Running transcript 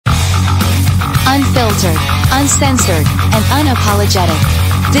Unfiltered, uncensored, and unapologetic.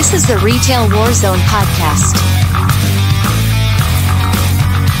 This is the Retail Warzone podcast.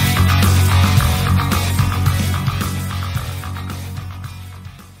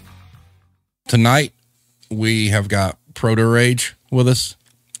 Tonight, we have got Protorage with us.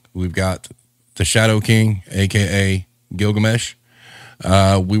 We've got the Shadow King, a.k.a. Gilgamesh.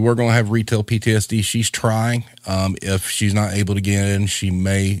 We were going to have Retail PTSD. She's trying. If she's not able to get in, she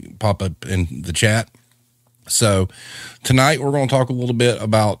may pop up in the chat. So tonight, we're going to talk a little bit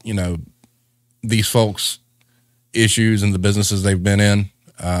about, these folks' issues and the businesses they've been in,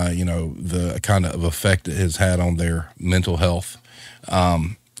 the kind of effect it has had on their mental health.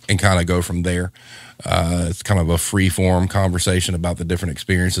 And kind of go from there. It's kind of a free form conversation about the different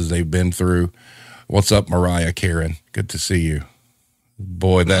experiences they've been through. What's up, Mariah Karen? Good to see you.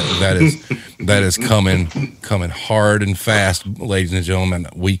 Boy, that is coming hard and fast, ladies and gentlemen.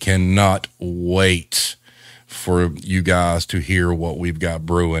 We cannot wait for you guys to hear what we've got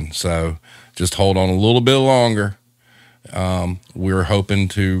brewing. So just hold on a little bit longer. We're hoping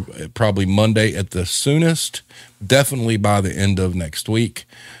to probably Monday at the soonest, definitely by the end of next week.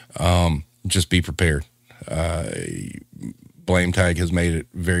 Just be prepared. Blame Tag has made it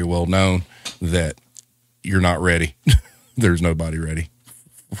very well known that you're not ready. There's nobody ready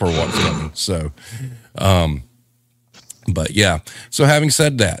for what's coming. So, but yeah. So having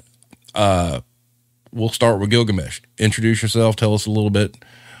said that, we'll start with Gilgamesh. Introduce yourself. Tell us a little bit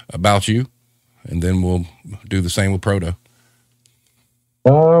about you, and then we'll do the same with Proto.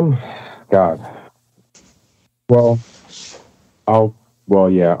 God. On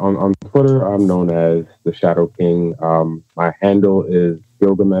Twitter, I'm known as the Shadow King. My handle is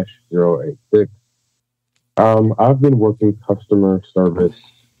Gilgamesh086. I've been working customer service,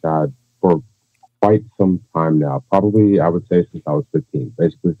 for quite some time now. Probably, I would say, since I was 15.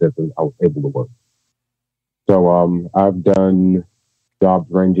 Basically, since I was able to work. So, I've done jobs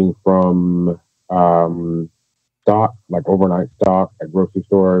ranging from stock, like overnight stock at grocery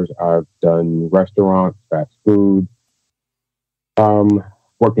stores. I've done restaurants, fast food.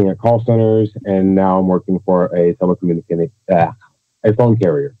 Working at call centers, and now I'm working for a a phone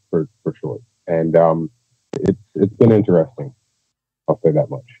carrier for short. And it's been interesting. I'll say that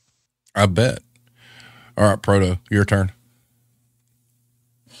much. I bet. All right, Proto, your turn.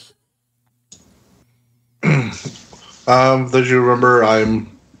 As you remember,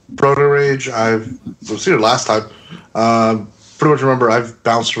 I'm Protorage. I was here last time. Pretty much remember I've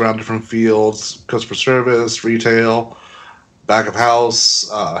bounced around different fields: customer service, retail, back of house,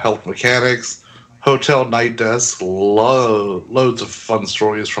 health mechanics, hotel night desk, loads of fun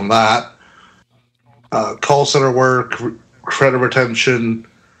stories from that. Call center work, credit retention,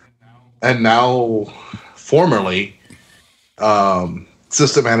 and now formerly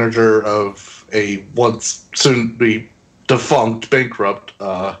system manager of a once soon be defunct, bankrupt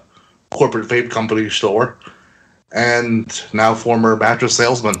corporate vape company store, and now former mattress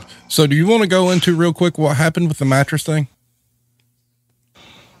salesman. So do you want to go into real quick what happened with the mattress thing?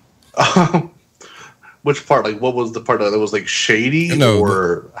 Which part? Like, what was the part that was like shady,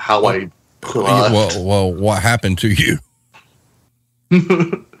 or how I? Well, what happened to you?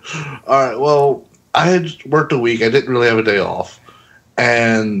 All right. Well, I had worked a week. I didn't really have a day off,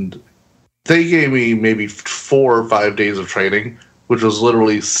 and they gave me maybe 4 or 5 days of training, which was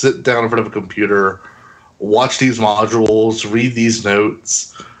literally sit down in front of a computer, watch these modules, read these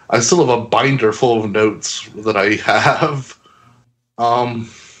notes. I still have a binder full of notes that I have.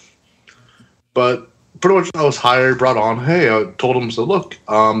 But pretty much I was hired, brought on. Hey, I told them, so look, since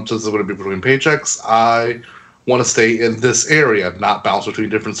I'm going to be between paychecks, I want to stay in this area, not bounce between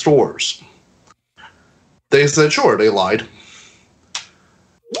different stores. They said, sure. They lied.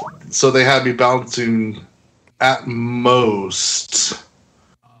 So they had me bouncing at most.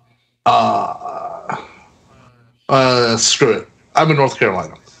 Screw it. I'm in North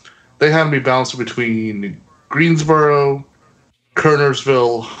Carolina. They had me bouncing between Greensboro,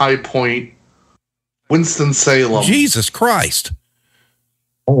 Kernersville, High Point, Winston-Salem. Jesus Christ.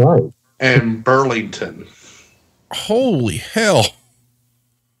 All right. And Burlington. Holy hell.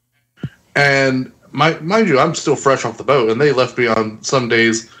 And mind you, I'm still fresh off the boat, and they left me on some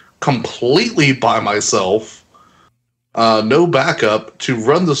days completely by myself, no backup, to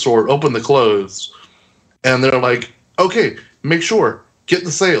run the store, open the clothes. And they're like, okay, make sure, get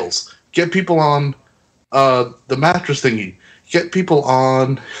the sales, get people on the mattress thingy, get people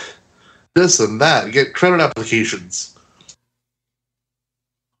on this and that, get credit applications.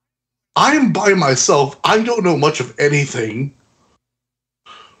 I am by myself. I don't know much of anything.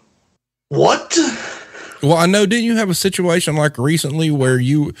 What? Well, I know, didn't you have a situation like recently where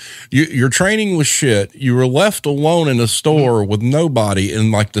your training was shit, you were left alone in a store with nobody,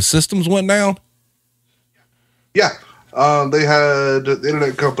 and like the systems went down? Yeah. They had the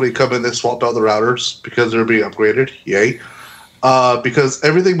internet company come in, they swapped out the routers because they were being upgraded. Yay. Because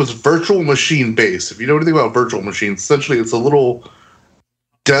everything was virtual machine based. If you know anything about virtual machines, essentially it's a little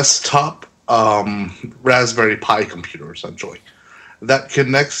desktop Raspberry Pi computer, essentially, that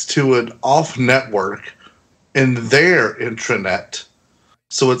connects to an off network in their intranet.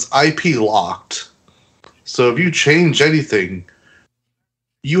 So it's IP locked. So if you change anything,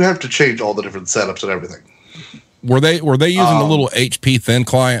 you have to change all the different setups and everything. Were they using the little HP thin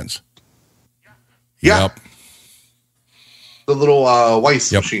clients? Yeah. Yep. The little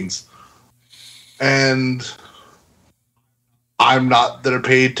Weiss machines. And I'm not their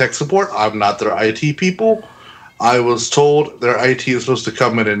paid tech support. I'm not their IT people. I was told their IT is supposed to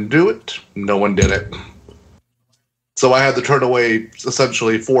come in and do it. No one did it. So I had to turn away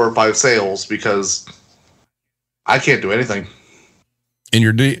essentially 4 or 5 sales because I can't do anything. And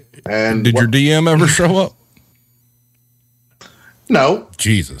your your DM ever show up? No.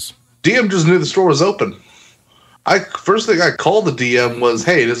 Jesus. DM just knew the store was open. First thing I called the DM was,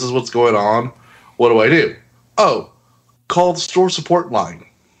 hey, this is what's going on. What do I do? Oh, call the store support line.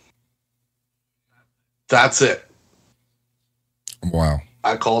 That's it. Wow.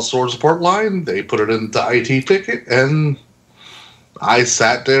 I called store support line. They put it into IT ticket, and I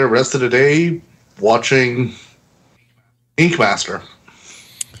sat there the rest of the day watching Ink Master.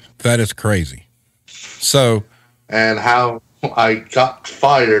 That is crazy. So, and how I got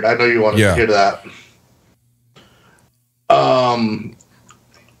fired. I know you wanted to hear that.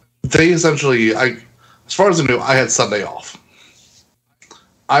 They essentially, as far as I knew, I had Sunday off.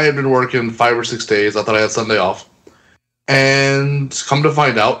 I had been working 5 or 6 days. I thought I had Sunday off. And come to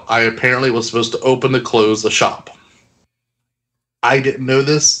find out, I apparently was supposed to open and close the shop. I didn't know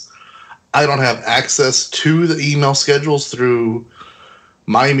this. I don't have access to the email schedules through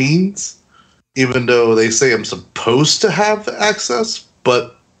my means, even though they say I'm supposed to have access,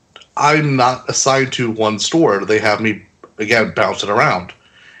 but I'm not assigned to one store. They have me, again, bouncing around.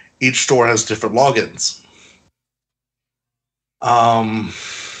 Each store has different logins. How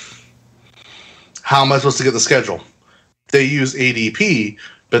am I supposed to get the schedule? They use ADP,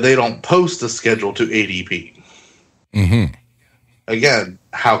 but they don't post the schedule to ADP. Mm-hmm. Again,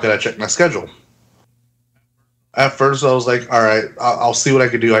 how can I check my schedule? At first, I was like, all right, I'll see what I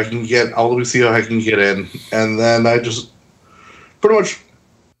can do. Let me see how I can get in. And then I just, pretty much,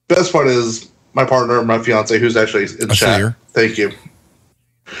 best part is my partner, my fiance, who's actually in chat. Thank you.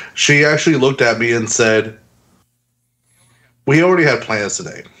 She actually looked at me and said, we already had plans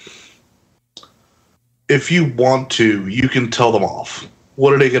today. If you want to, you can tell them off.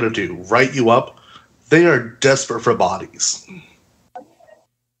 What are they going to do? Write you up? They are desperate for bodies.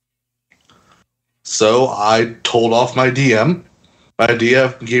 So I told off my DM. My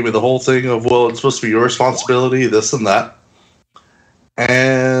DM gave me the whole thing of, well, it's supposed to be your responsibility, this and that.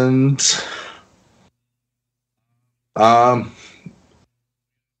 And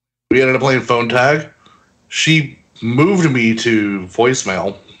we ended up playing phone tag. She moved me to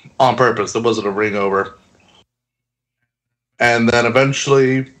voicemail on purpose. There wasn't a ring over. And then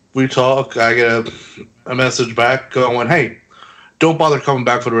eventually we talk. I get a message back going, hey, don't bother coming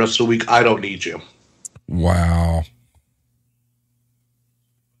back for the rest of the week. I don't need you. Wow.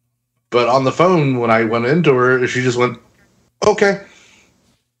 But on the phone, when I went into her, she just went, okay.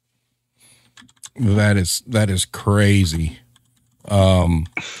 That is crazy.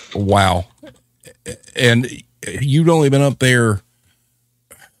 Wow. And you've only been up there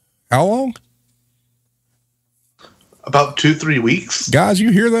how long? About 2-3 weeks. Guys, you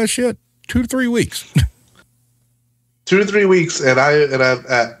hear that shit? 2 to 3 weeks. 2 to 3 weeks, and I've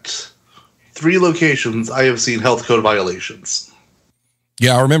at 3 locations I have seen health code violations.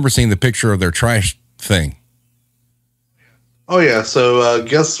 Yeah, I remember seeing the picture of their trash thing. Oh yeah, so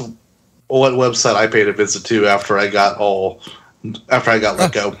guess what website I paid a visit to after I got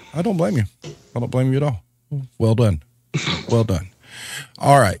let go. I don't blame you. I don't blame you at all. Well done. Well done.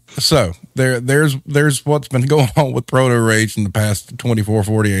 All right. So there's what's been going on with Protorage in the past 24,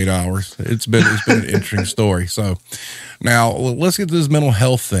 48 hours. It's been an interesting story. So now let's get to this mental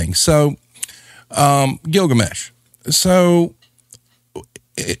health thing. So, Gilgamesh, so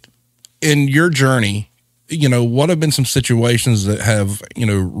in your journey, what have been some situations that have,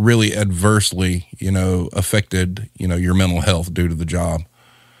 really adversely, affected, your mental health due to the job?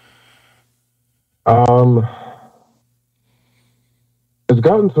 It's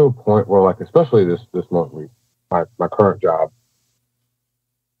gotten to a point where, like, especially this month week, my current job,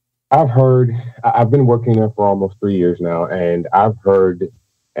 I've been working there for almost 3 years now, and I've heard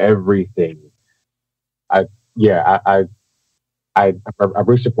everything. I, yeah, I've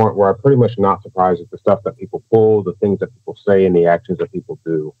reached a point where I'm pretty much not surprised at the stuff that people pull, the things that people say, and the actions that people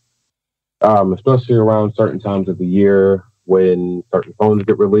do. Especially around certain times of the year when certain phones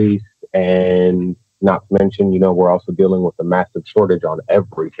get released, and not to mention, we're also dealing with a massive shortage on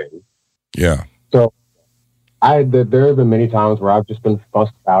everything. Yeah. So there have been many times where I've just been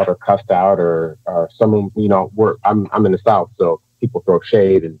fussed out or cussed out, or someone, I'm in the South, so people throw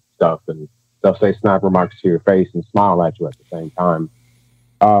shade and stuff, and they'll say snide remarks to your face and smile at you at the same time.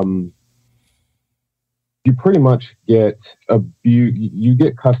 You pretty much get you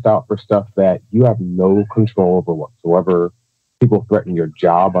get cussed out for stuff that you have no control over whatsoever. People threaten your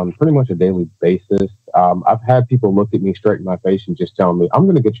job on pretty much a daily basis. I've had people look at me straight in my face and just tell me, "I'm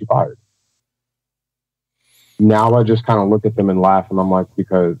going to get you fired." Now I just kind of look at them and laugh, and I'm like,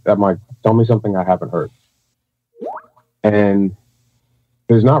 tell me something I haven't heard. And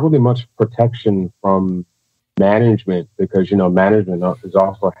there's not really much protection from management, because management is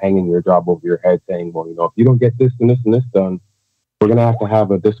also hanging your job over your head, saying, well, if you don't get this and this and this done, we're gonna have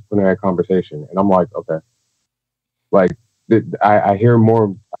a disciplinary conversation. And I'm like, okay. Like, I hear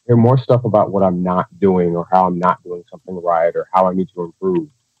more stuff about what I'm not doing, or how I'm not doing something right, or how I need to improve.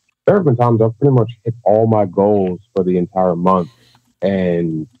 There have been times I've pretty much hit all my goals for the entire month,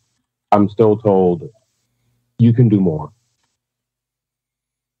 and I'm still told you can do more.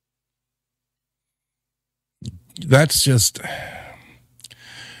 That's just,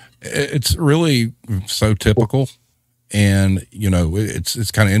 it's really so typical. And,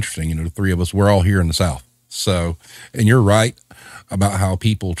 it's kind of interesting, the three of us, we're all here in the South. So, and you're right about how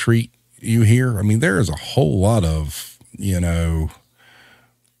people treat you here. I mean, there is a whole lot of,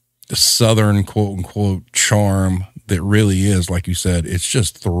 Southern quote unquote charm that really is, like you said, it's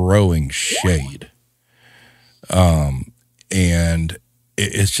just throwing shade. And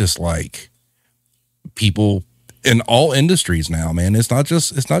it's just like people in all industries now, man. It's not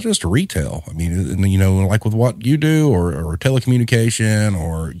just retail. I mean, like with what you do, or telecommunication,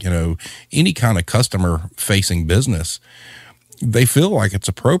 or, any kind of customer facing business, they feel like it's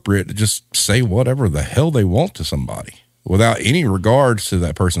appropriate to just say whatever the hell they want to somebody without any regards to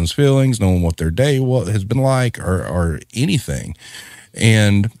that person's feelings, knowing what their day has been like, or anything.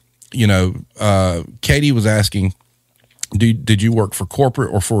 And, Katie was asking, did you work for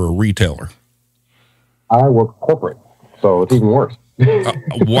corporate or for a retailer? I work corporate, so it's even worse.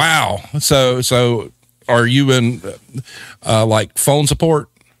 Wow. So are you in like phone support?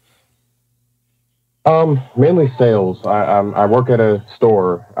 Mainly sales. I work at a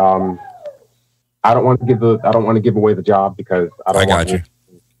store. I don't want to give away the job, because I don't want you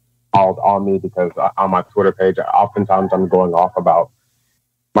called on me, because on my Twitter page, oftentimes I'm going off about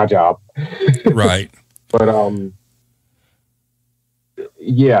my job. Right. But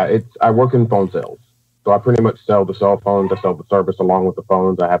I work in phone sales. So I pretty much sell the cell phones. I sell the service along with the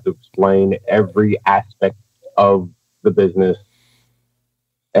phones. I have to explain every aspect of the business.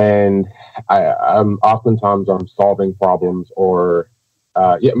 And I'm oftentimes solving problems, or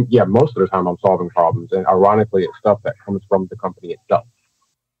most of the time I'm solving problems. And ironically, it's stuff that comes from the company itself.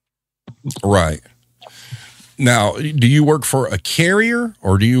 Right. Now, do you work for a carrier,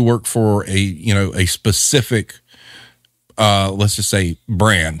 or do you work for a specific, let's just say,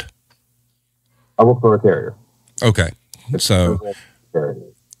 brand? I work for a carrier. Okay. So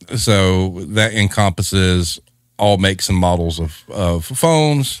that encompasses all makes and models of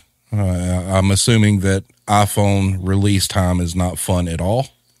phones. I'm assuming that iPhone release time is not fun at all.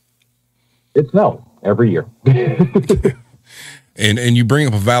 It's hell every year. And you bring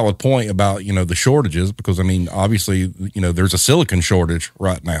up a valid point about, the shortages, because obviously, there's a silicon shortage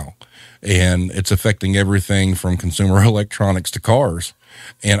right now, and it's affecting everything from consumer electronics to cars.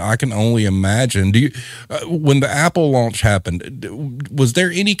 And I can only imagine, when the Apple launch happened, was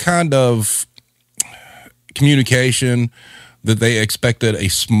there any kind of communication that they expected a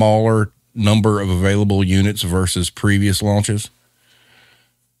smaller number of available units versus previous launches?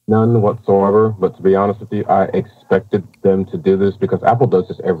 None whatsoever. But to be honest with you, I expected them to do this, because Apple does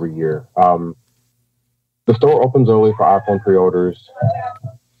this every year. The store opens early for iPhone pre-orders.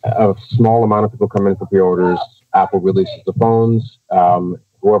 A small amount of people come in for pre-orders. Apple releases the phones.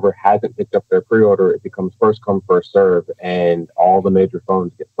 Whoever hasn't picked up their pre-order, it becomes first come, first serve, and all the major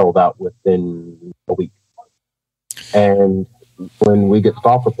phones get sold out within a week. And when we get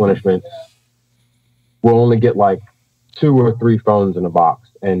stock replenishment, we'll only get like 2 or 3 phones in a box,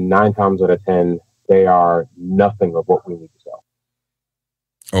 and 9 times out of 10, they are nothing of what we need to sell.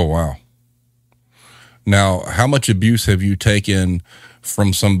 Oh, wow. Now, how much abuse have you taken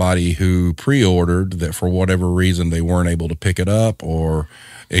from somebody who pre-ordered that for whatever reason they weren't able to pick it up or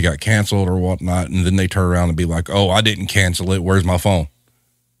it got canceled or whatnot, and then they turn around and be like, oh, I didn't cancel it. Where's my phone?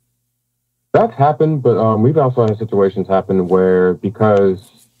 That's happened, but we've also had situations happen where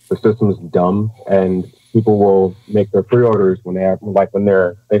because the system is dumb and people will make their pre-orders when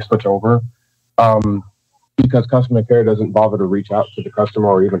they switch over, because customer care doesn't bother to reach out to the customer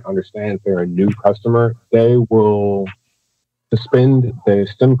or even understand if they're a new customer, they will suspend the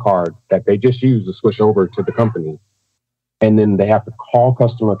SIM card that they just used to switch over to the company. And then they have to call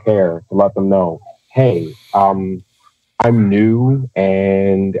customer care to let them know, hey, I'm new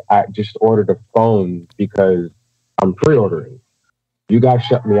and I just ordered a phone because I'm pre-ordering. You guys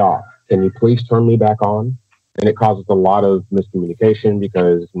shut me off. Can you please turn me back on? And it causes a lot of miscommunication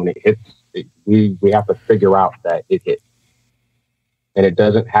because when it hits, we have to figure out that it hit. And it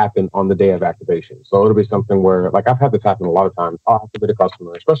doesn't happen on the day of activation. So it'll be something where, like, I've had this happen a lot of times. I'll activate a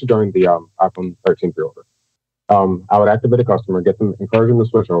customer, especially during the iPhone 13 pre-order. I would activate a customer, get them, encourage them to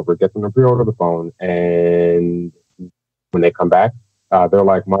switch over, get them to pre-order the phone. And when they come back, they're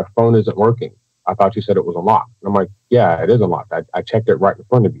like, my phone isn't working. I thought you said it was unlocked. And I'm like, yeah, it is unlocked. I checked it right in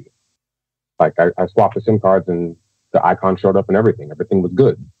front of you. Like, I swapped the SIM cards and the icon showed up and everything. Everything was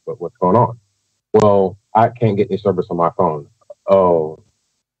good. But what's going on? Well, I can't get any service on my phone. Oh,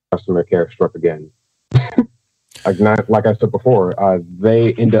 customer care struck again. Like I said before,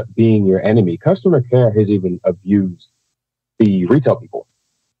 they end up being your enemy. Customer care has even abused the retail people.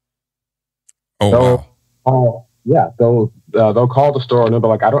 Oh, wow. They'll call the store and they'll be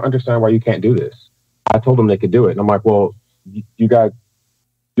like, I don't understand why you can't do this. I told them they could do it. And I'm like, well, you guys,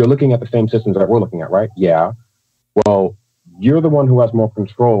 you're looking at the same systems that we're looking at, right? Yeah. Well, you're the one who has more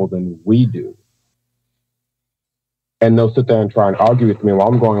control than we do. And they'll sit there and try and argue with me while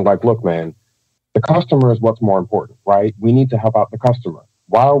I'm going like, look, man, the customer is what's more important, right? We need to help out the customer.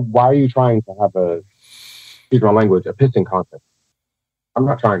 Why are you trying to have a pissing contest? I'm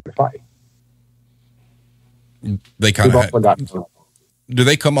not trying to fight. They kind of do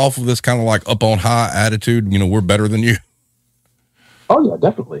they come off of this kind of like up on high attitude? You know, we're better than you. Oh yeah,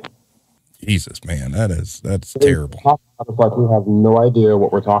 definitely. Jesus, man, that's terrible. It's like we have no idea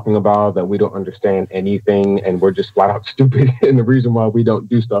what we're talking about, that we don't understand anything, and we're just flat out stupid. And the reason why we don't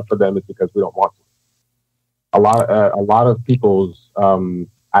do stuff for them is because we don't want to. A lot of people's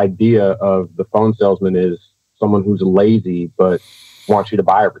idea of the phone salesman is someone who's lazy but wants you to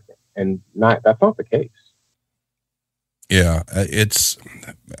buy everything, and that's not the case. Yeah, it's,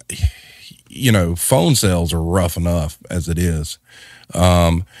 you know, phone sales are rough enough as it is.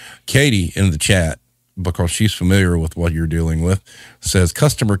 Katie in the chat, because she's familiar with what you're dealing with, says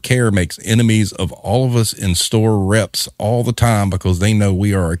customer care makes enemies of all of us in store reps all the time because they know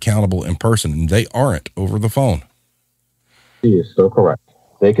we are accountable in person and they aren't over the phone. She is so correct.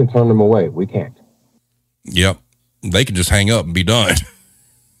 They can turn them away. We can't. Yep. They can just hang up and be done.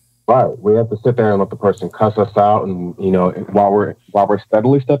 Right. We have to sit there and let the person cuss us out, and while we're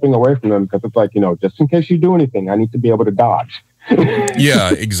steadily stepping away from them, because it's like, just in case you do anything, I need to be able to dodge.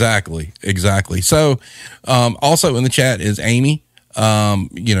 Yeah, exactly. So, also in the chat is Amy.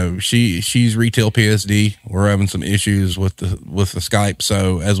 She's Retail PSD. We're having some issues with the Skype.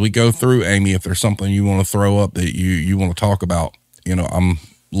 So as we go through, Amy, if there's something you want to throw up that you want to talk about, I'm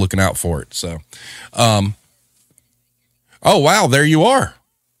looking out for it. So, oh wow, there you are.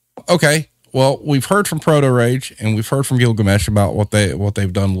 Okay. Well, we've heard from Protorage and we've heard from Gilgamesh about what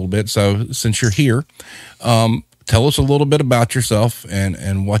they've done a little bit. So since you're here, tell us a little bit about yourself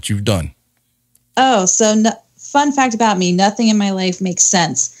and what you've done. Oh, so fun fact about me, nothing in my life makes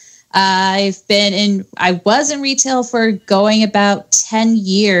sense. I was in retail for going about 10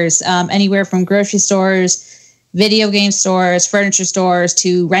 years, anywhere from grocery stores, video game stores, furniture stores,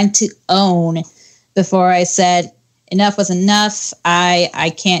 to rent to own, before I said, enough was enough.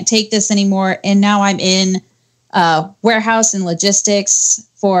 I can't take this anymore. And now I'm in warehouse and logistics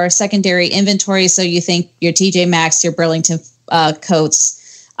for secondary inventory. So you think your TJ Maxx, your Burlington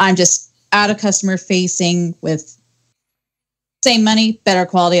coats. I'm just out of customer facing with same money, better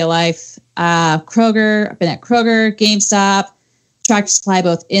quality of life. Kroger, I've been at Kroger, GameStop, Tractor Supply,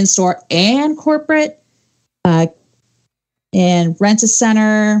 both in-store and corporate, and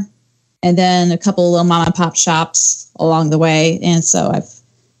Rent-A-Center, and then a couple of little mom and pop shops along the way. And so I've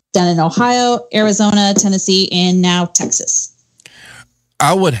done in Ohio, Arizona, Tennessee, and now Texas.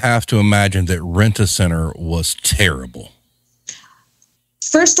 I would have to imagine that Rent-A-Center was terrible.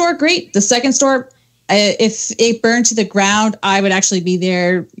 First store, great. The second store, if it burned to the ground, I would actually be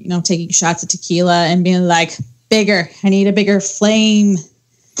there, taking shots of tequila and being like, bigger. I need a bigger flame.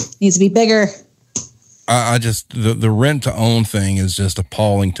 It needs to be bigger. I just, the rent to own thing is just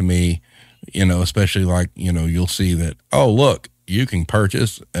appalling to me, you know, especially like, you know, you'll see that, oh, look, you can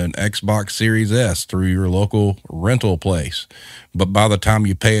purchase an Xbox Series S through your local rental place. But by the time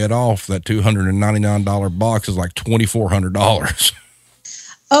you pay it off, that $299 box is like $2,400.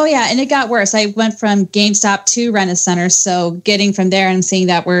 Oh, yeah. And it got worse. I went from GameStop to Rent-A-Center. So getting from there and seeing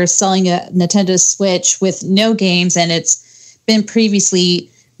that we're selling a Nintendo Switch with no games and it's been previously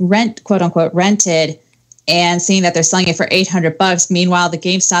quote unquote rented, and seeing that they're selling it for $800. Meanwhile, the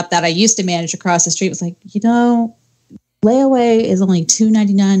GameStop that I used to manage across the street was like, you know, layaway is only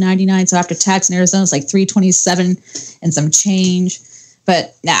 $299.99. So after tax in Arizona, it's like $327 and some change.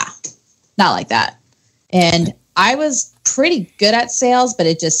 But nah, not like that. And I was pretty good at sales, but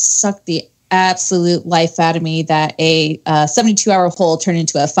it just sucked the absolute life out of me that a 72-hour hold turned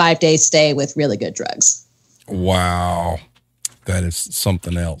into a 5-day stay with really good drugs. Wow. That is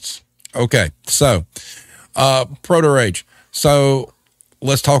something else. Okay. So, Protorage. So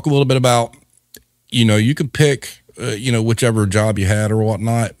let's talk a little bit about, you know, you could pick, you know, whichever job you had or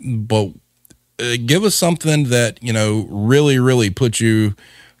whatnot, but give us something that, you know, really, really put you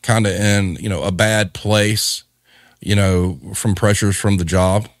kind of in, you know, a bad place, you know, from pressures from the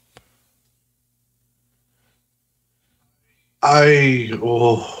job.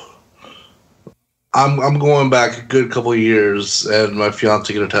 I'm going back a good couple of years, and my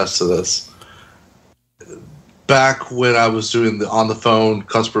fiance can attest to this. Back when I was doing the on the phone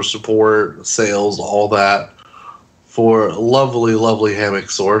customer support, sales, all that for a lovely, lovely hammock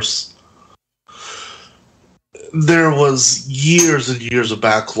source, there was years and years of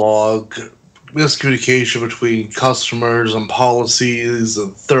backlog, miscommunication between customers and policies,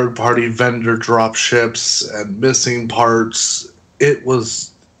 and third-party vendor drop ships and missing parts. It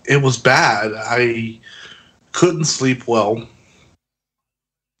was bad. I couldn't sleep well.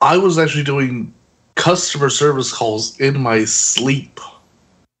 I was actually doing customer service calls in my sleep.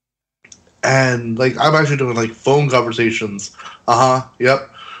 And like I'm actually doing like phone conversations. Yep.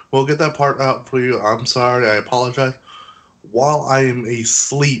 We'll get that part out for you. I'm sorry, I apologize. While I am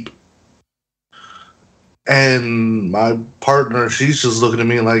asleep. And my partner, she's just looking at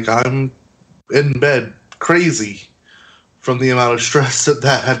me like I'm in bed, crazy from the amount of stress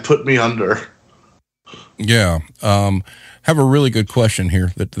that had put me under. Yeah. Have a really good question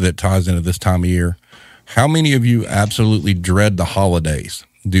here that ties into this time of year. How many of you absolutely dread the holidays?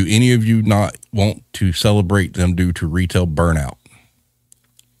 Do any of you not want to celebrate them due to retail burnout?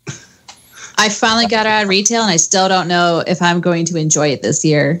 I finally got out of retail, and I still don't know if I'm going to enjoy it this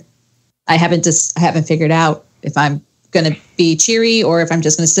year. I haven't figured out if I'm going to be cheery or if I'm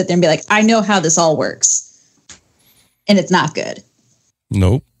just going to sit there and be like, I know how this all works. And it's not good.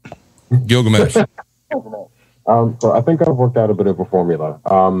 Nope. Gilgamesh. So I think I've worked out a bit of a formula.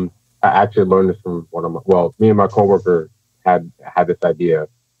 I actually learned this from me and my coworker had this idea.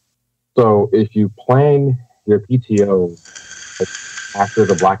 So if you plan your PTO after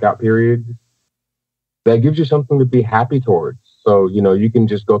the blackout period, that gives you something to be happy towards. So, you know, you can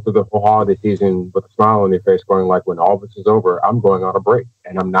just go through the whole holiday season with a smile on your face going like, when all this is over, I'm going on a break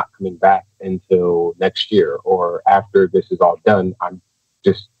and I'm not coming back until next year, or after this is all done, I'm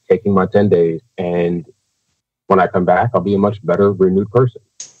just taking my 10 days. And when I come back, I'll be a much better renewed person.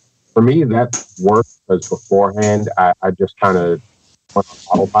 For me, that worked because beforehand, I just kind of went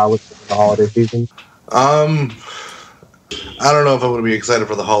on autopilot for the holiday season. I don't know if I'm going to be excited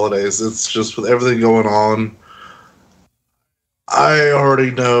for the holidays. It's just with everything going on, I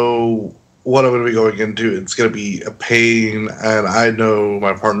already know what I'm going to be going into. It's going to be a pain, and I know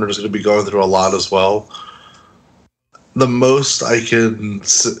my partner is going to be going through a lot as well. The most I can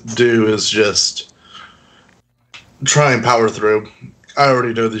do is just try and power through. I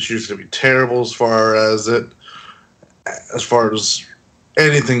already know this year's going to be terrible as far as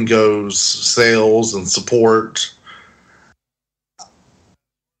anything goes, sales and support.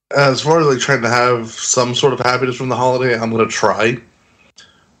 As far as like trying to have some sort of happiness from the holiday, I'm going to try.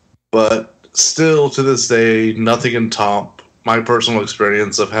 But still, to this day, nothing can top my personal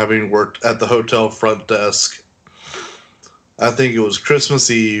experience of having worked at the hotel front desk. I think it was Christmas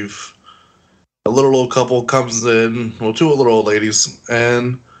Eve. A little old couple comes in, well, two little old ladies,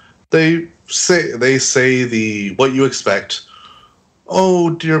 and they say the what you expect.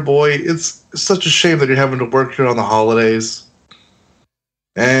 Oh, dear boy, it's such a shame that you're having to work here on the holidays.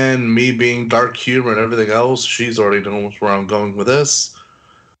 And me being dark humor and everything else, she's already known where I'm going with this.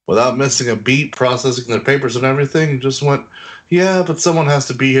 Without missing a beat, processing their papers and everything, just went, yeah, but someone has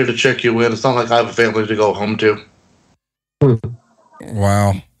to be here to check you in. It's not like I have a family to go home to.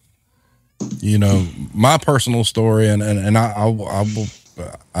 Wow. You know, my personal story, and I will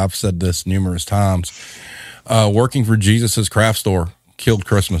I've said this numerous times. Working for Jesus's craft store killed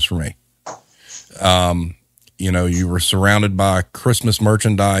Christmas for me. You were surrounded by Christmas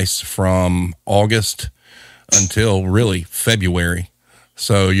merchandise from August until really February.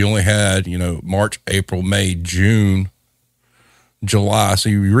 So you only had, March, April, May, June, July. So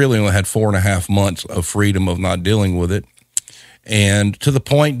you really only had 4.5 months of freedom of not dealing with it. And to the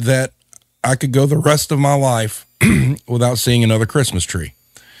point that I could go the rest of my life without seeing another Christmas tree.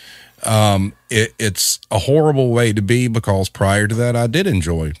 It's a horrible way to be, because prior to that, I did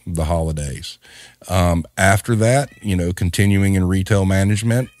enjoy the holidays. After that, continuing in retail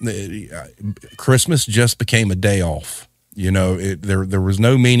management, Christmas just became a day off. There was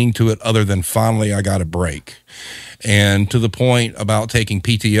no meaning to it other than finally I got a break. And to the point about taking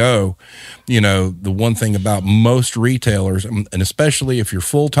PTO, the one thing about most retailers, and especially if you're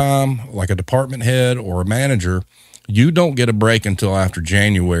full-time, like a department head or a manager, you don't get a break until after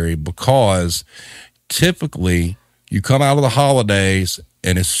January, because typically you come out of the holidays,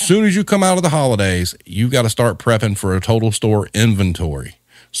 and as soon as you come out of the holidays, you got to start prepping for a total store inventory.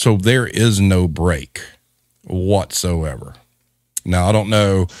 So there is no break whatsoever. Now, I don't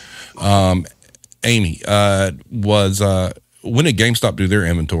know, Amy, when did GameStop do their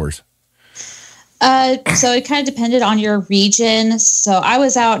inventories? So it kind of depended on your region. So I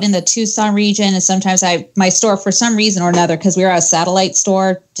was out in the Tucson region, and sometimes my store, for some reason or another, because we were a satellite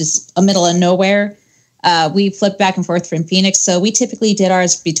store, just a middle of nowhere, we flipped back and forth from Phoenix. So we typically did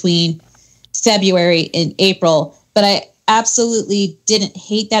ours between February and April, but I absolutely didn't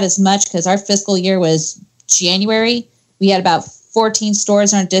hate that as much, because our fiscal year was January. We had about 14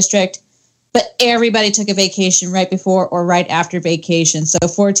 stores in our district, but everybody took a vacation right before or right after vacation. So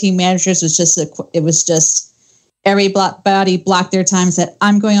 14 managers was just everybody blocked their time and said,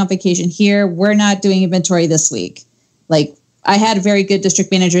 I'm going on vacation here. We're not doing inventory this week. Like, I had a very good district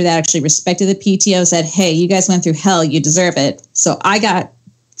manager that actually respected the PTO, said, hey, you guys went through hell. You deserve it. So I got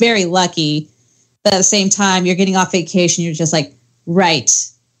very lucky. But at the same time, you're getting off vacation. You're just like, right.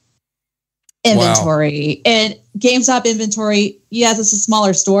 Inventory. Wow. And GameStop inventory, yes, it's a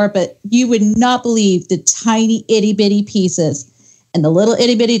smaller store, but you would not believe the tiny itty bitty pieces and the little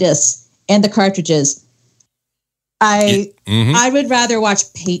itty bitty discs and the cartridges. I would rather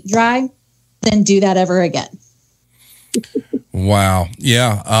watch paint dry than do that ever again. Wow.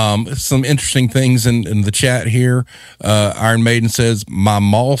 Yeah. Some interesting things in the chat here. Iron Maiden says, my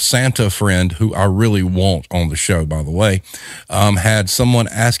mall Santa friend, who I really want on the show, by the way, had someone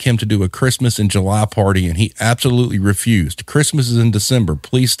ask him to do a Christmas in July party, and he absolutely refused. Christmas is in December.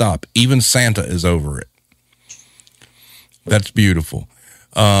 Please stop. Even Santa is over it. That's beautiful.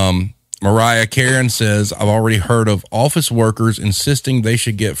 Mariah Karen says, I've already heard of office workers insisting they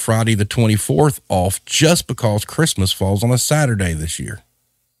should get Friday the 24th off just because Christmas falls on a Saturday this year.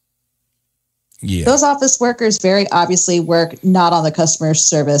 Yeah. Those office workers very obviously work not on the customer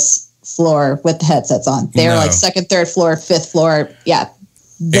service floor with the headsets on. They're like second, third floor, fifth floor. Yeah.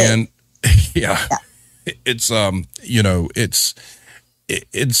 And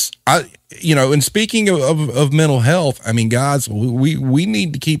and speaking of mental health, I mean, guys, we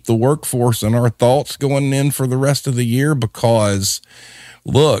need to keep the workforce and our thoughts going in for the rest of the year, because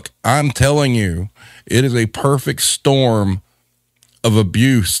look, I'm telling you, it is a perfect storm of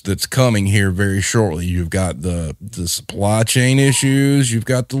abuse that's coming here very shortly. You've got the supply chain issues, you've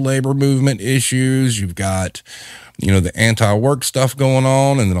got the labor movement issues, you've got, the anti-work stuff going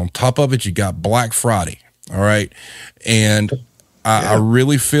on. And then on top of it, you got Black Friday. All right. And I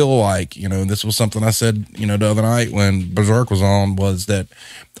really feel like, this was something I said, the other night when Berserk was on, was that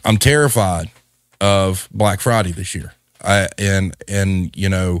I'm terrified of Black Friday this year.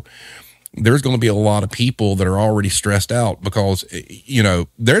 There's going to be a lot of people that are already stressed out, because,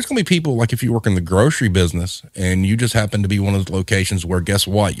 there's going to be people, like if you work in the grocery business and you just happen to be one of those locations where, guess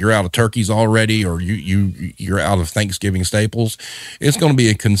what, you're out of turkeys already, or you're out of Thanksgiving staples. It's going to be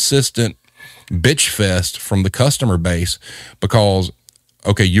a consistent bitch fest from the customer base, because,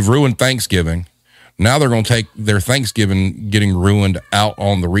 okay, you've ruined Thanksgiving. Now they're going to take their Thanksgiving getting ruined out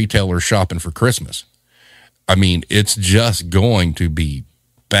on the retailer shopping for Christmas. I mean, it's just going to be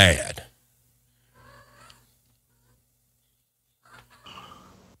bad.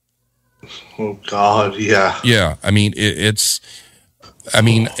 Oh God. Yeah. Yeah. I mean, and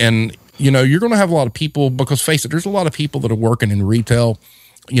you're going to have a lot of people, because face it, there's a lot of people that are working in retail,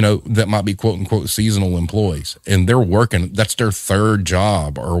 that might be quote unquote seasonal employees, and they're working, that's their third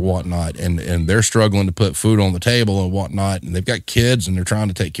job or whatnot. And they're struggling to put food on the table and whatnot. And they've got kids and they're trying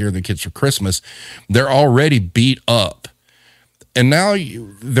to take care of their kids for Christmas. They're already beat up. And now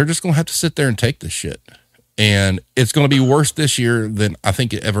they're just going to have to sit there and take this shit. and it's going to be worse this year than I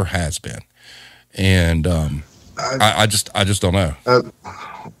think it ever has been. And I just don't know.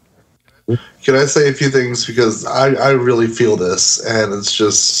 Can I say a few things, because I really feel this, and it's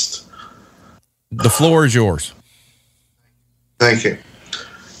just, the floor is yours. Thank you.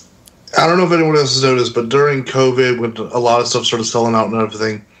 I don't know if anyone else has noticed, but during COVID, when a lot of stuff started selling out and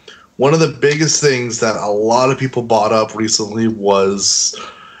everything, one of the biggest things that a lot of people bought up recently was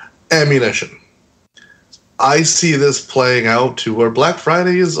ammunition. I see this playing out to where Black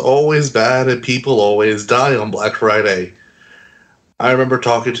Friday is always bad and people always die on Black Friday. I remember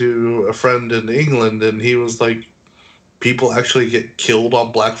talking to a friend in England, and he was like, people actually get killed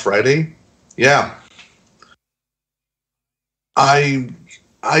on Black Friday? Yeah.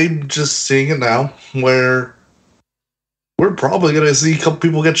 I'm just seeing it now, where we're probably going to see a couple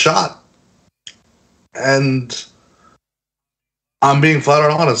people get shot. And I'm being flat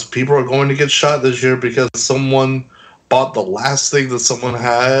out honest. People are going to get shot this year because someone bought the last thing that someone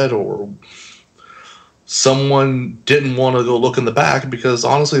had, or someone didn't want to go look in the back because,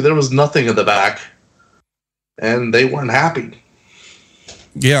 honestly, there was nothing in the back, and they weren't happy.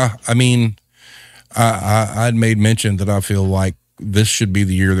 Yeah, I mean, I'd made mention that I feel like this should be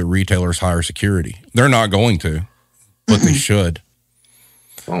the year that retailers hire security. They're not going to, but they should.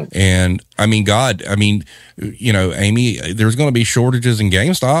 Oh. And I mean, Amy, there's going to be shortages in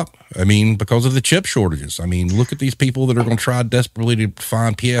GameStop. I mean, because of the chip shortages. I mean, look at these people that are going to try desperately to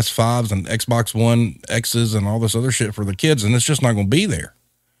find PS5s and Xbox One X's and all this other shit for the kids, and it's just not going to be there.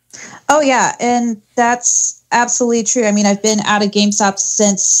 Oh, yeah, and that's absolutely true. I mean, I've been out of GameStop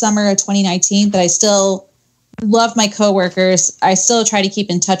since summer of 2019, but I still love my coworkers. I still try to keep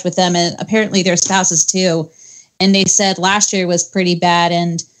in touch with them, and apparently their spouses too. And they said last year was pretty bad,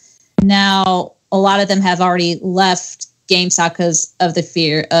 and now a lot of them have already left GameStop because of the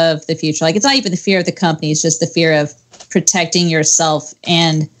fear of the future. Like, it's not even the fear of the company; it's just the fear of protecting yourself.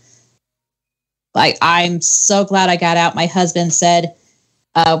 And like, I'm so glad I got out. My husband said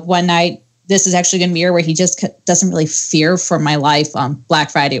one night, "This is actually going to be a year where he just doesn't really fear for my life on Black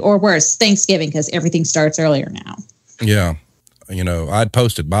Friday, or worse, Thanksgiving, because everything starts earlier now." Yeah. You know, I'd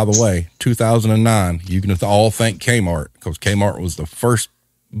posted, by the way, 2009, you can all thank Kmart, because Kmart was the first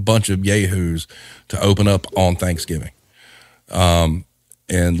bunch of yahoos to open up on Thanksgiving. And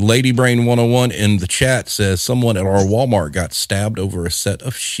Lady Brain 101 in the chat says someone at our Walmart got stabbed over a set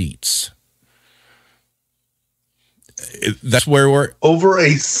of sheets. That's where we're... Over a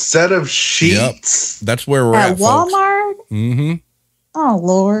set of sheets? Yep, that's where we're at, Walmart? Folks. Mm-hmm. Oh,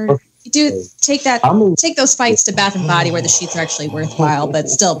 Lord. You do take those fights to Bath and Body where the sheets are actually worthwhile, but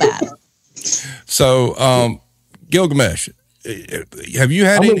still bad. So, Gilgamesh, have you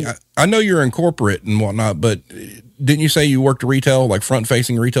had any? I know you're in corporate and whatnot, but didn't you say you worked retail, like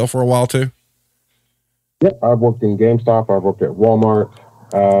front-facing retail, for a while too? Yep, I've worked in GameStop. I've worked at Walmart.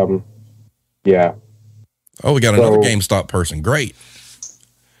 Yeah. Oh, we got another GameStop person. Great.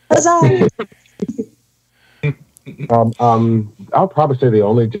 Huzzah! I'll probably say the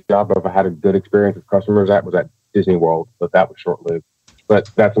only job I've ever had a good experience with customers at was at Disney World, but that was short-lived. But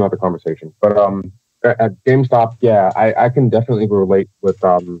that's another conversation. But at GameStop, yeah, I can definitely relate with.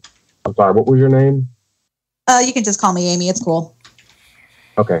 I'm sorry, what was your name? You can just call me Amy. It's cool.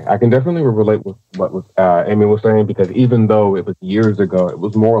 Okay, I can definitely relate with what Amy was saying, because even though it was years ago, it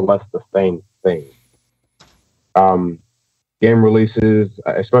was more or less the same thing. Game releases,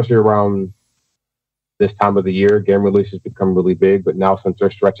 especially around this time of the year, game releases become really big, but now since they're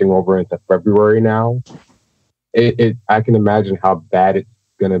stretching over into February now, I can imagine how bad it's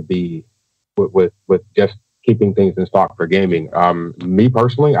going to be with just keeping things in stock for gaming. Me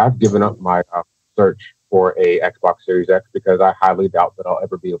personally, I've given up my search for a Xbox Series X because I highly doubt that I'll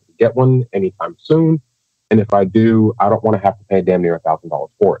ever be able to get one anytime soon. And if I do, I don't want to have to pay damn near $1,000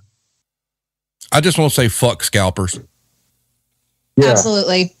 for it. I just want to say fuck scalpers. Yeah.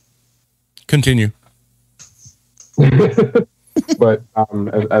 Absolutely. Continue. But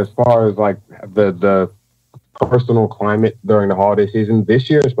as far as like the personal climate during the holiday season this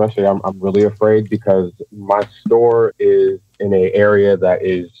year, especially, I'm really afraid because my store is in an area that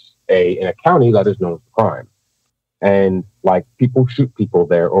is in a county that is known for crime, and like people shoot people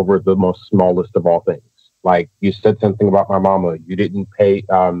there over the most smallest of all things. Like, you said something about my mama, you didn't pay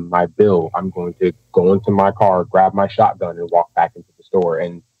my bill. I'm going to go into my car, grab my shotgun, and walk back into the store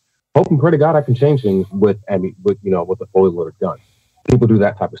and hope and pray to God I can change things with a fully loaded gun. People do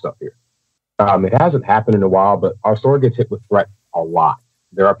that type of stuff here. It hasn't happened in a while, but our store gets hit with threats a lot.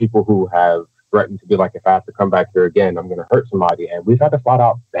 There are people who have threatened to be like, if I have to come back here again, I'm going to hurt somebody, and we've had to flat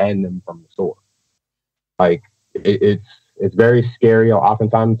out ban them from the store. Like, it's very scary.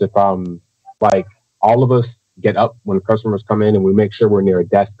 Oftentimes, if all of us get up when customers come in and we make sure we're near a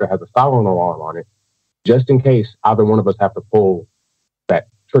desk that has a silent alarm on it, just in case either one of us have to pull that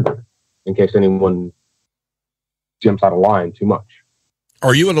trigger in case anyone jumps out of line too much.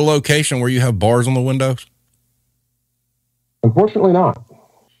 Are you at a location where you have bars on the windows? Unfortunately not.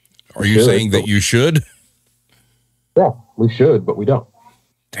 Are you saying that you should? Yeah, we should, but we don't.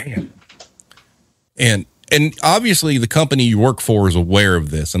 Damn. And obviously the company you work for is aware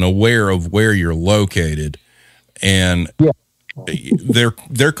of this and aware of where you're located. And yeah.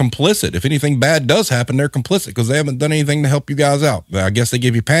 they're complicit. If anything bad does happen, they're complicit because they haven't done anything to help you guys out. I guess they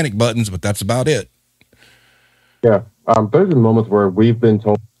give you panic buttons, but that's about it. Yeah. There's been moments where we've been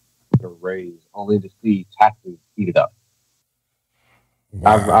told to raise only to see taxes eat it up.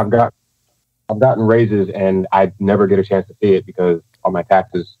 Wow. I've gotten raises and I never get a chance to see it because all my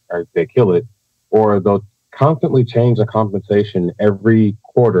taxes they kill it, or they'll constantly change the compensation every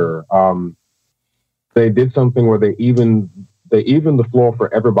quarter. They did something where they even the floor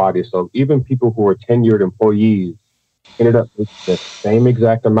for everybody. So even people who are tenured employees ended up with the same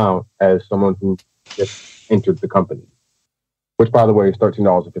exact amount as someone who just entered the company, which, by the way, is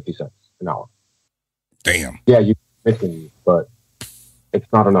 $13.50 an hour. Damn. Yeah, you're missing, but it's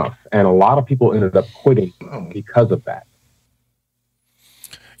not enough. And a lot of people ended up quitting because of that.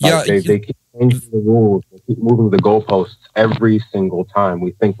 Yeah, they keep changing the rules. They keep moving the goalposts every single time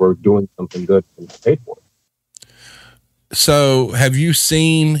we think we're doing something good and paid for it. So have you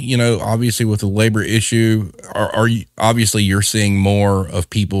seen, obviously with the labor issue, are you, obviously you're seeing more of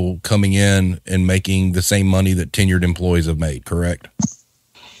people coming in and making the same money that tenured employees have made, correct?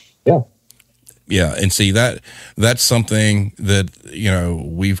 Yeah. Yeah. And see that's something that,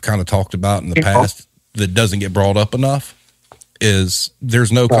 we've kind of talked about in the past that doesn't get brought up enough is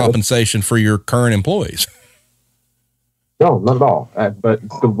there's no compensation for your current employees. No, not at all. But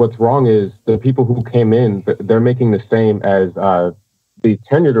what's wrong is the people who came in, they're making the same as the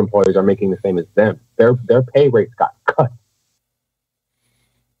tenured employees are making the same as them. Their pay rates got cut.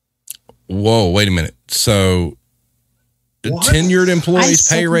 Whoa, wait a minute. So the tenured employees'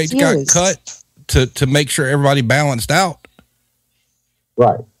 pay rates got cut to make sure everybody balanced out?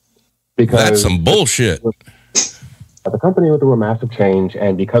 Right. Because that's some bullshit. The company went through a massive change,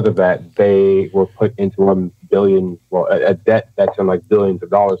 and because of that, they were put into a debt that's in like billions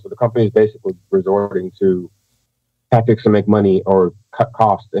of dollars. So the company is basically resorting to tactics to make money or cut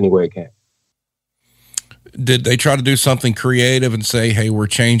costs any way it can. Did they try to do something creative and say, hey, we're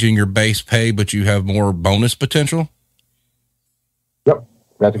changing your base pay, but you have more bonus potential? Yep.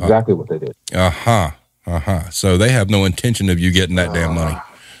 That's exactly what they did. So they have no intention of you getting that damn money.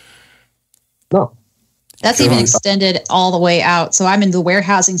 No. That's even extended all the way out. So I'm in the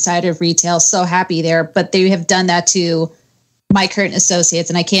warehousing side of retail, so happy there. But they have done that to my current associates,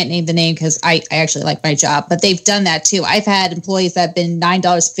 and I can't name the name because I actually like my job. But they've done that too. I've had employees that have been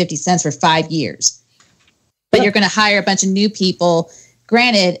 $9.50 for 5 years. But you're going to hire a bunch of new people.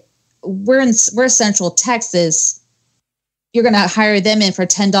 Granted, we're Central Texas. You're going to hire them in for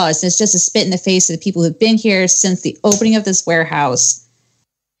 $10. And it's just a spit in the face of the people who've been here since the opening of this warehouse.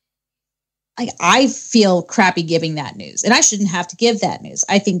 I feel crappy giving that news, and I shouldn't have to give that news.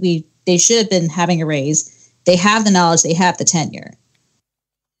 I think they should have been having a raise. They have the knowledge, they have the tenure.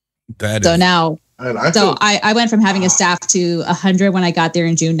 Now, I went from having a staff to 100 when I got there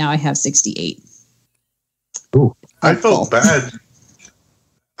in June. Now I have 68. Ooh, I felt bad.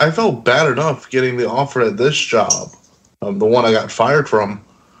 I felt bad enough getting the offer at this job, the one I got fired from,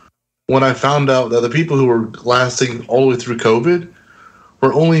 when I found out that the people who were lasting all the way through COVID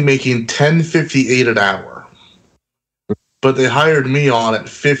were only making $10.58 an hour, but they hired me on at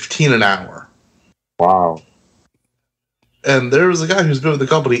 $15 an hour. Wow! And there was a guy who's been with the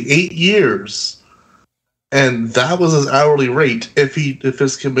company 8 years, and that was his hourly rate if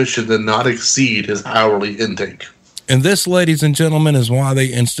his commission did not exceed his hourly intake. And this, ladies and gentlemen, is why they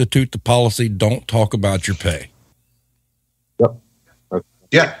institute the policy: don't talk about your pay. Yep.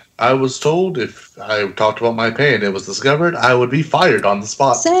 Yeah. I was told if I talked about my pay and it was discovered, I would be fired on the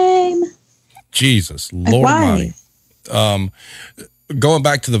spot. Same. Jesus, Lord Almighty. Going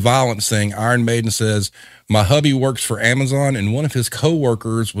back to the violence thing, Iron Maiden says, my hubby works for Amazon and one of his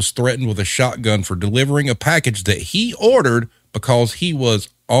coworkers was threatened with a shotgun for delivering a package that he ordered because he was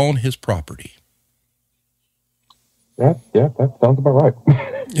on his property. Yeah, that sounds about right.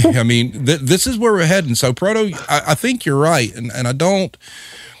 I mean, this is where we're heading. So, Proto, I think you're right. And I don't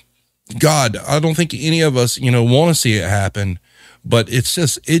think any of us, want to see it happen, but it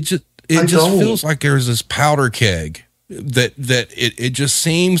just feels like there's this powder keg that it just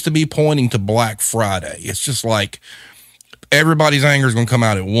seems to be pointing to Black Friday. It's just like, everybody's anger is going to come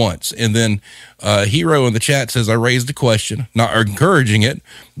out at once. And then Hero in the chat says, I raised the question, not encouraging it,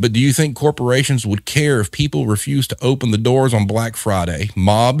 but do you think corporations would care if people refused to open the doors on Black Friday,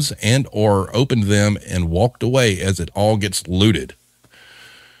 mobs and or opened them and walked away as it all gets looted?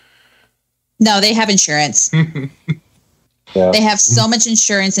 No, they have insurance. Yeah. They have so much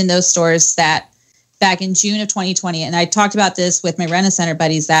insurance in those stores that back in June of 2020, and I talked about this with my Rent-A-Center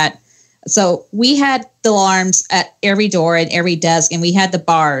buddies, that so we had the alarms at every door and every desk, and we had the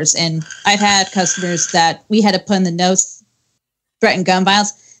bars. And I've had customers that we had to put in the notes, threaten gun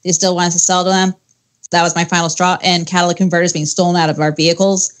violence. They still wanted to sell to them. So that was my final straw. And catalytic converters being stolen out of our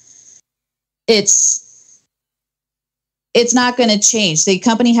vehicles. It's not going to change. The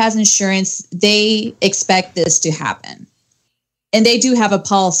company has insurance. They expect this to happen. And they do have a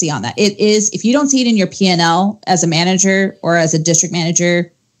policy on that. It is, if you don't see it in your P&L as a manager or as a district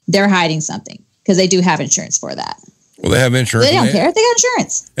manager, they're hiding something, because they do have insurance for that. Well, they have insurance. They don't care. They got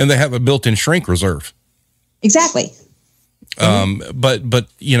insurance. And they have a built-in shrink reserve. Exactly. But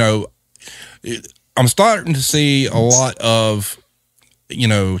you know, I'm starting to see a lot of, you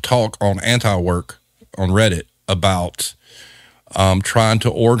know, talk on anti-work on Reddit about trying to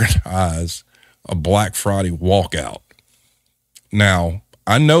organize a Black Friday walkout. Now,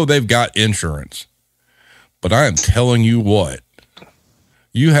 I know they've got insurance, but I am telling you what,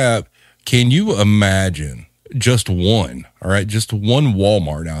 can you imagine just one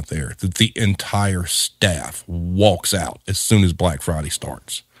Walmart out there that the entire staff walks out as soon as Black Friday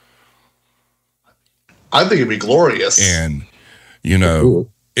starts? I think it'd be glorious. And, you know,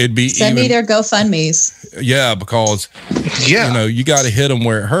 it'd be Send me their GoFundMes. Yeah, because, you know, you got to hit them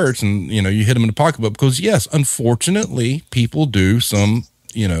where it hurts, and, you know, you hit them in the pocketbook, because, yes, unfortunately, people do some,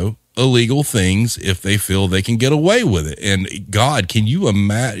 you know, illegal things if they feel they can get away with it. And God, can you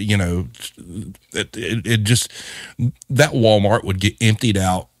imagine, you know, it just, that Walmart would get emptied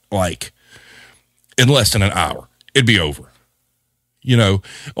out like in less than an hour. It'd be over, you know.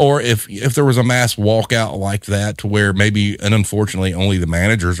 Or if there was a mass walkout like that, to where maybe, and unfortunately only the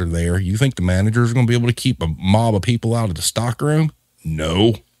managers are there, you think the managers are going to be able to keep a mob of people out of the stock room?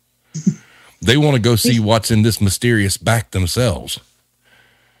 No. They want to go see what's in this mysterious back themselves.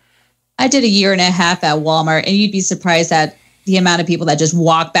 I did a year and a half at Walmart, and you'd be surprised at the amount of people that just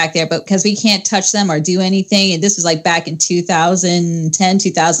walk back there, but because we can't touch them or do anything. And this was like back in 2010,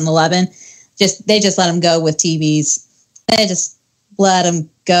 2011. They just let them go with TVs. They just let them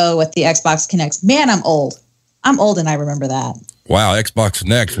go with the Xbox Connects. Man, I'm old. I'm old, and I remember that. Wow, Xbox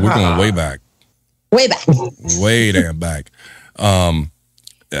Connect. We're going way back. Way back. Way damn back. Iron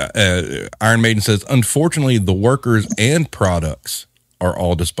Maiden says, unfortunately, the workers and products are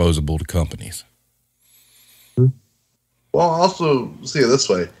all disposable to companies. Well, also see it this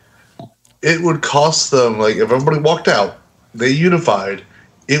way. It would cost them, like, if everybody walked out, they unified,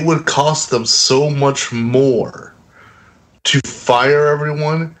 it would cost them so much more to fire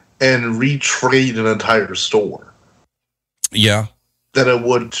everyone and retrade an entire store. Yeah. Than it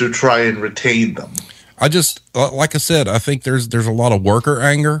would to try and retain them. I just, like I said, I think there's a lot of worker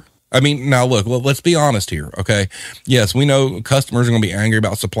anger. I mean, now look, let's be honest here, okay? Yes, we know customers are going to be angry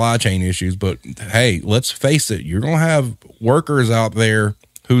about supply chain issues, but hey, let's face it, you're going to have workers out there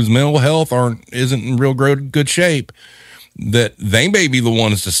whose mental health isn't in real good shape, that they may be the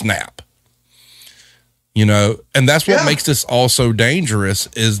ones to snap. You know, and that's what makes this all so dangerous,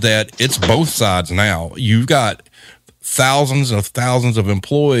 is that it's both sides now. You've got thousands of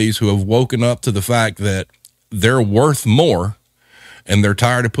employees who have woken up to the fact that they're worth more, and they're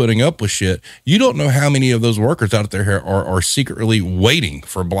tired of putting up with shit. You don't know how many of those workers out there are secretly waiting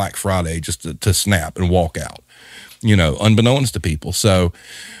for Black Friday just to snap and walk out, you know, unbeknownst to people. So,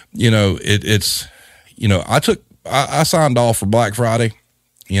 you know, it's, you know, I signed off for Black Friday.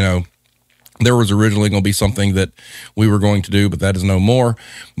 You know, there was originally going to be something that we were going to do, but that is no more.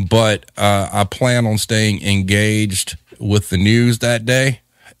 But I plan on staying engaged with the news that day.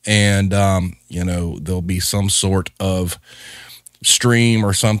 And, you know, there'll be some sort of stream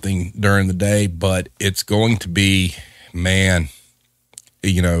or something during the day, but it's going to be, man,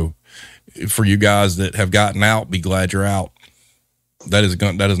 you know, for you guys that have gotten out, be glad you're out. That is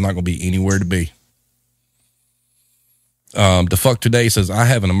not going to be anywhere to be. The fuck today says, I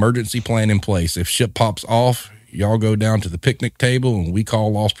have an emergency plan in place. If shit pops off, y'all go down to the picnic table and we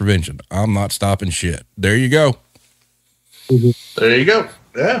call loss prevention. I'm not stopping shit. There you go. There you go.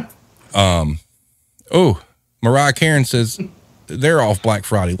 Yeah. Oh, Mariah Karen says, they're off Black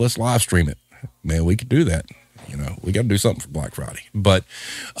Friday. Let's live stream it. Man, we could do that. You know, we got to do something for Black Friday. But,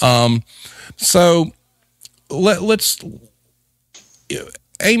 so let's,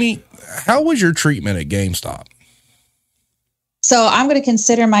 Amy, how was your treatment at GameStop? So I'm going to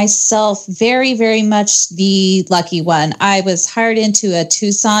consider myself very, very much the lucky one. I was hired into a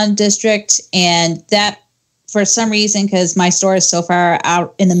Tucson district, and that, for some reason, because my store is so far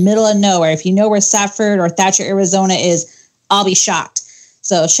out in the middle of nowhere. If you know where Safford or Thatcher, Arizona is, I'll be shocked.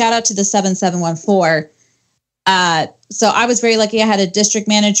 So shout out to the 7714. So I was very lucky. I had a district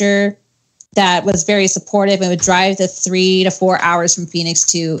manager that was very supportive and would drive the 3 to 4 hours from Phoenix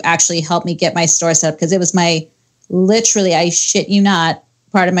to actually help me get my store set up, because it was literally, I shit you not,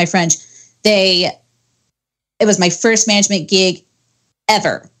 pardon my French, it was my first management gig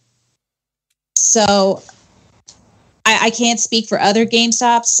ever. So I can't speak for other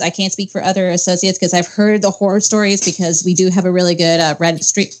GameStops. I can't speak for other associates because I've heard the horror stories, because we do have a really good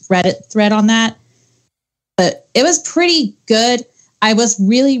Reddit thread on that. But it was pretty good. I was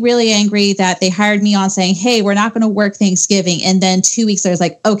really, really angry that they hired me on saying, hey, we're not going to work Thanksgiving. And then 2 weeks later, I was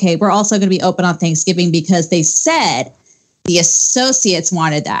like, okay, we're also going to be open on Thanksgiving because they said the associates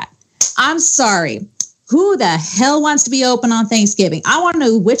wanted that. I'm sorry. Who the hell wants to be open on Thanksgiving? I want to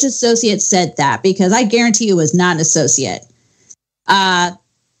know which associate said that, because I guarantee you it was not an associate.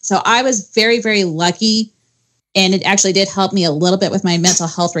 So I was very, very lucky. And it actually did help me a little bit with my mental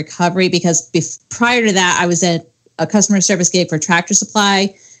health recovery, because prior to that, I was at a customer service gig for Tractor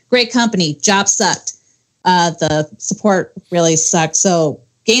Supply. Great company. Job sucked. The support really sucked. So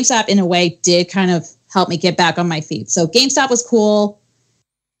GameStop, in a way, did kind of help me get back on my feet. So GameStop was cool.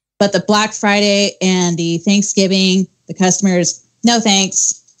 But the Black Friday and the Thanksgiving, the customers, no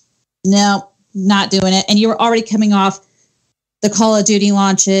thanks. No, not doing it. And you were already coming off the Call of Duty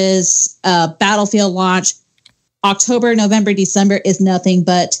launches, Battlefield launch. October, November, December is nothing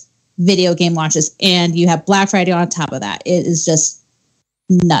but video game launches. And you have Black Friday on top of that. It is just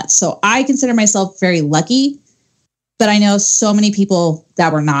nuts. So I consider myself very lucky, but I know so many people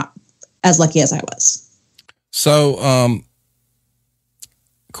that were not as lucky as I was. So,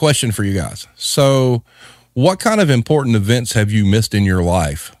 question for you guys. So what kind of important events have you missed in your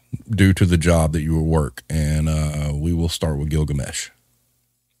life due to the job that you work? And we will start with Gilgamesh.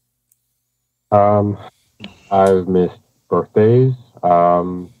 I've missed birthdays.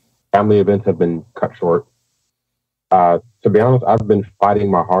 Family events have been cut short. To be honest, I've been fighting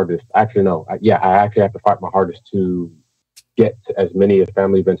my hardest. Actually, no. I actually have to fight my hardest to get to as many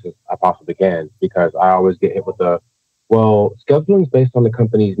family events as I possibly can, because I always get hit with scheduling's based on the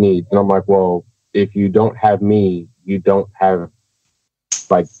company's needs. And I'm like, well, if you don't have me, you don't have,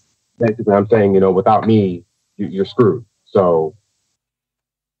 basically I'm saying, without me, you're screwed. So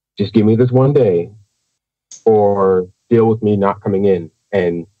just give me this one day, or deal with me not coming in,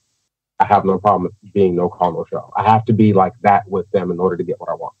 and I have no problem being no call, no show. I have to be like that with them in order to get what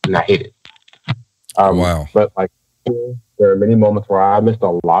I want, and I hate it. Wow. But there are many moments where I missed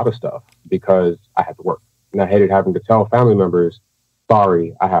a lot of stuff because I had to work, and I hated having to tell family members,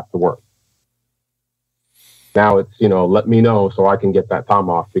 sorry, I have to work. Now it's, let me know so I can get that time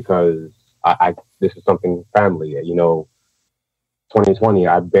off, because I this is something family, 2020,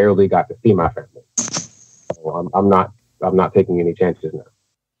 I barely got to see my family. So I'm not taking any chances now.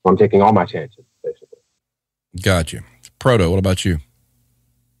 I'm taking all my chances, basically. Got you. Proto, what about you?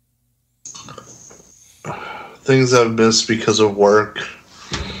 Things I've missed because of work.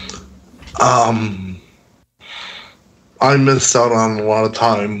 I missed out on a lot of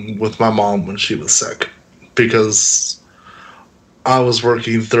time with my mom when she was sick, because I was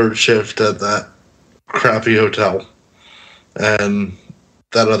working third shift at that crappy hotel and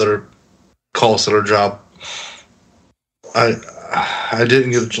that other call center job. I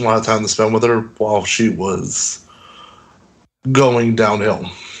didn't get a lot of time to spend with her while she was going downhill.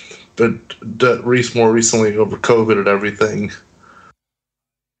 But more recently, over COVID and everything,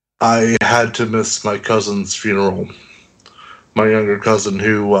 I had to miss my cousin's funeral. My younger cousin,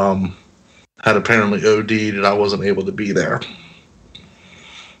 who had apparently OD'd, and I wasn't able to be there.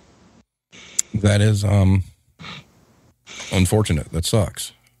 That is unfortunate. That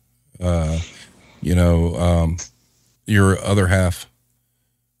sucks. Your other half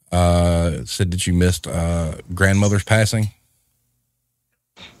said that you missed grandmother's passing.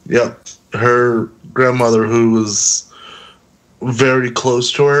 Yep. Her grandmother, who was very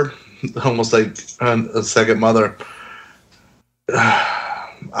close to her, almost like a second mother.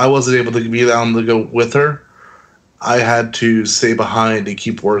 I wasn't able to be down to go with her. I had to stay behind and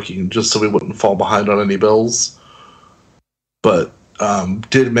keep working just so we wouldn't fall behind on any bills. But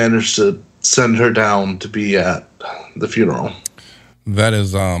did manage to send her down to be at the funeral. That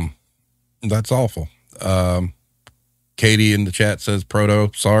is, that's awful. Katie in the chat says,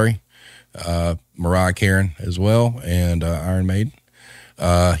 Proto, sorry. Mariah Karen as well, and Iron Maiden.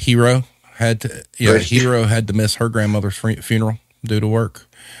 Hero, Hero had to miss her grandmother's funeral due to work.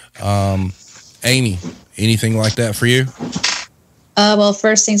 Amy, anything like that for you? Well,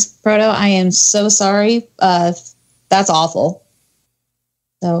 first things, Proto, I am so sorry. That's awful.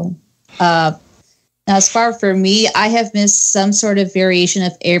 So, now as far for me, I have missed some sort of variation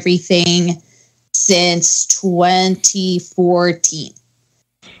of everything since 2014.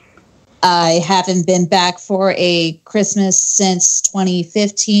 I haven't been back for a Christmas since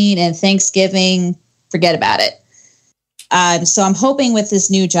 2015, and Thanksgiving, forget about it. So I'm hoping with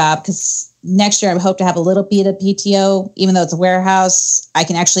this new job, because next year I hope to have a little bit of PTO, even though it's a warehouse, I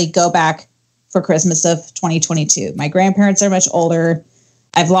can actually go back for Christmas of 2022. My grandparents are much older.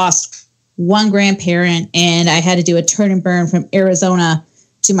 I've lost one grandparent, and I had to do a turn and burn from Arizona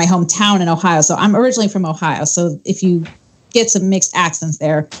to my hometown in Ohio. So I'm originally from Ohio. So if you get some mixed accents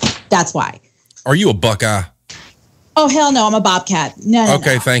there, that's why. Are you a Buckeye? Oh, hell no. I'm a Bobcat. No.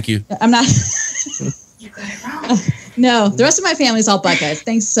 Okay, thank you. I'm not. You got it wrong. No, the rest of my family's all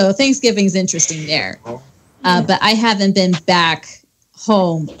Buckeyes. So Thanksgiving's interesting there. But I haven't been back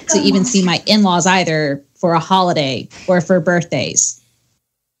home to even see my in-laws either for a holiday or for birthdays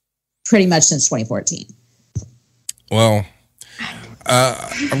pretty much since 2014. Well,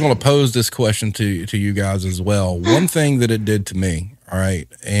 I'm going to pose this question to you guys as well. One thing that it did to me, all right,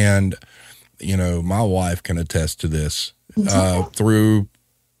 and, my wife can attest to this, through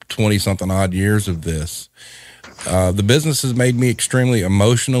 20-something odd years of this, the business has made me extremely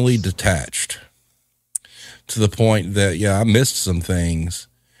emotionally detached to the point that, I missed some things,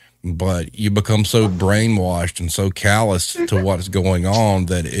 but you become so brainwashed and so callous to what's going on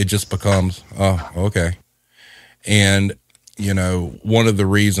that it just becomes, oh, okay. And, one of the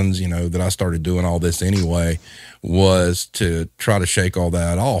reasons, that I started doing all this anyway was to try to shake all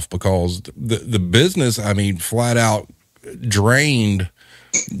that off, because the business, flat out drained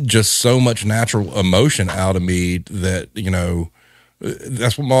just so much natural emotion out of me that,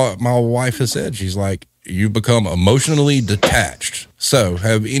 that's what my wife has said. She's like, you become emotionally detached. So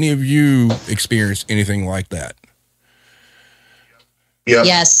have any of you experienced anything like that? Yeah.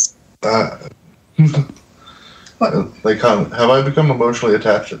 Yes. Have I become emotionally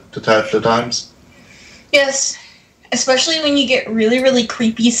detached at times? Yes. Especially when you get really, really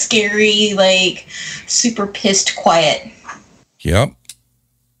creepy, scary, super pissed quiet. Yep.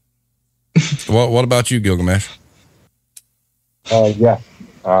 What about you, Gilgamesh? Yeah,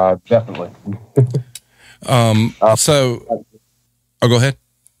 definitely. Go ahead.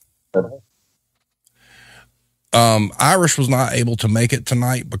 Irish was not able to make it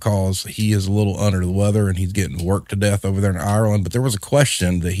tonight because he is a little under the weather and he's getting worked to death over there in Ireland. But there was a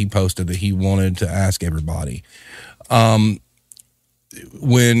question that he posted that he wanted to ask everybody.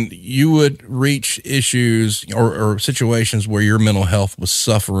 When you would reach issues or situations where your mental health was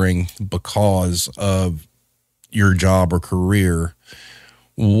suffering because of your job or career,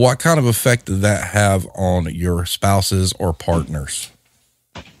 what kind of effect did that have on your spouses or partners?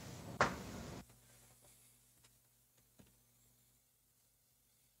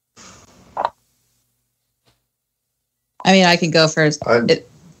 I can go first.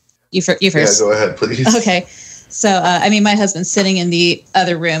 You first. Yeah, go ahead, please. Okay. So, my husband's sitting in the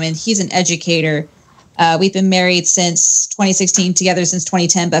other room, and he's an educator. We've been married since 2016, together since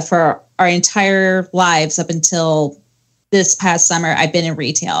 2010, but for our entire lives up until this past summer, I've been in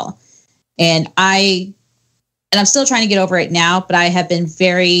retail. And I'm still trying to get over it now, but I have been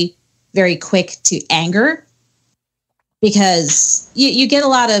very, very quick to anger because you get a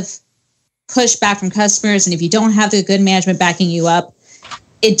lot of pushback from customers, and if you don't have the good management backing you up,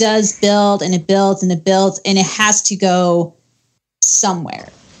 it does build and it builds and it builds, and it has to go somewhere.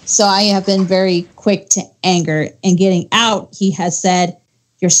 So I have been very quick to anger, and getting out, he has said,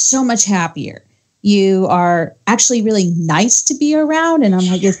 you're so much happier. You are actually really nice to be around. And I'm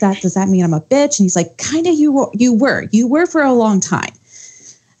like, does that mean I'm a bitch? And he's like, kind of, you were for a long time.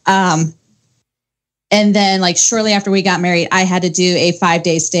 And then shortly after we got married, I had to do a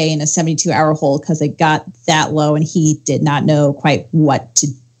 5-day stay in a 72-hour hold because it got that low and he did not know quite what to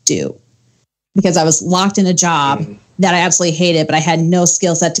do because I was locked in a job that I absolutely hated, but I had no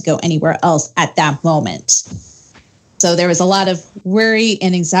skill set to go anywhere else at that moment. So there was a lot of worry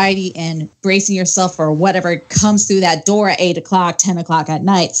and anxiety and bracing yourself for whatever comes through that door at 8 o'clock, 10 o'clock at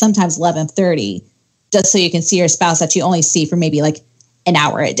night, sometimes 11:30, just so you can see your spouse that you only see for maybe an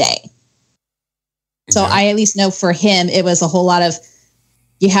hour a day. So I at least know for him, it was a whole lot of,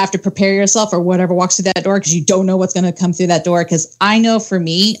 you have to prepare yourself for whatever walks through that door because you don't know what's going to come through that door. Because I know for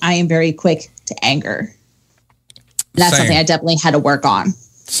me, I am very quick to anger. That's something I definitely had to work on.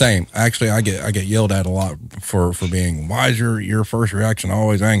 Same. Actually, I get yelled at a lot for being, why is your first reaction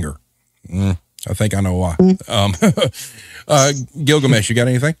always anger? I think I know why. Gilgamesh, you got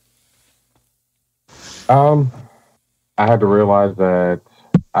anything? I had to realize that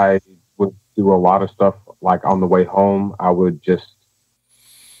I would do a lot of stuff like on the way home. I would just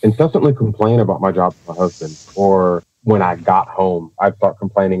incessantly complain about my job to my husband, or when I got home, I'd start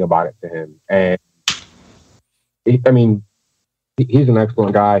complaining about it to him. And he's an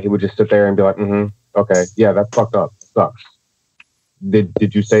excellent guy. He would just sit there and be like, okay, yeah, that's fucked up. That sucks.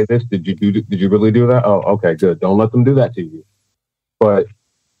 Did you say this? Did you really do that? Oh, okay, good. Don't let them do that to you. But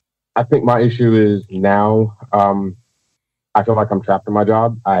I think my issue is now, I feel like I'm trapped in my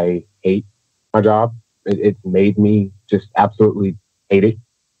job. I hate my job. It's made me just absolutely hate it.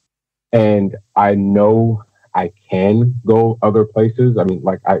 And I know I can go other places. I mean,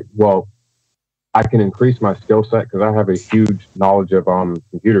 I can increase my skill set because I have a huge knowledge of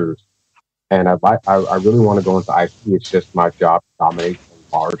computers, and I really want to go into IT. It's just my job dominates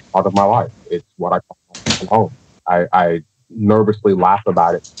a large part of my life. It's what I call home. I nervously laugh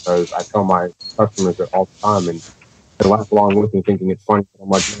about it because I tell my customers it all the time, and they laugh along with me, thinking it's funny. But I'm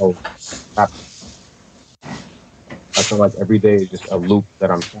like, no, I feel like every day is just a loop that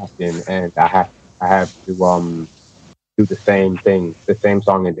I'm trapped in, and I have to do the same thing, the same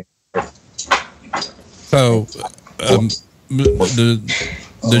song and dance. So,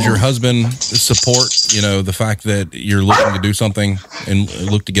 does your husband support, the fact that you're looking to do something and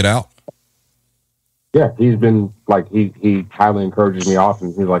look to get out? Yeah, he's been like, he highly encourages me often.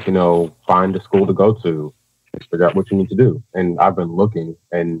 He's like, find a school to go to, just figure out what you need to do. And I've been looking,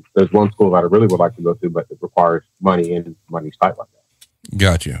 and there's one school that I really would like to go to, but it requires money, and money's tight like that.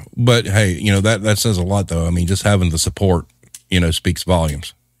 Gotcha. But hey, that says a lot though. I mean, just having the support, speaks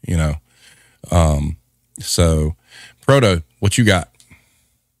volumes, So, Proto, what you got?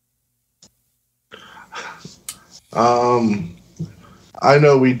 I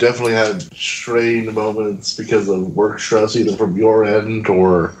know we definitely had strained moments because of work stress, either from your end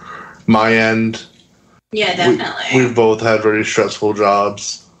or my end. Yeah, definitely. We've both had very stressful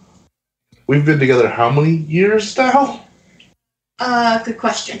jobs. We've been together how many years now? Good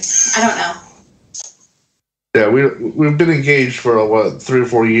question. I don't know. Yeah, we've been engaged for 3 or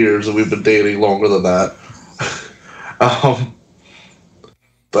 4 years, and we've been dating longer than that.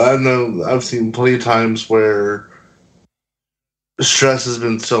 But I know I've seen plenty of times where stress has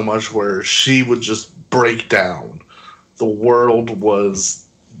been so much where she would just break down. The world was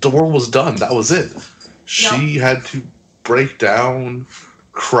done. That was it. She had to break down,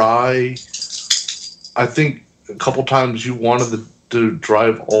 cry. I think a couple times you wanted to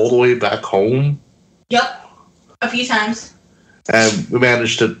drive all the way back home. Yep. A few times. And we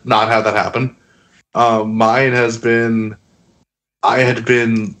managed to not have that happen. Mine has been, I had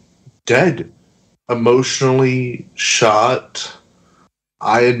been dead, emotionally shot.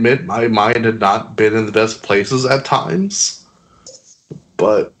 I admit my mind had not been in the best places at times.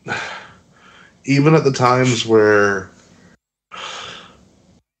 But even at the times where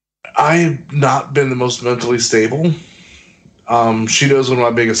I've not been the most mentally stable, she knows one of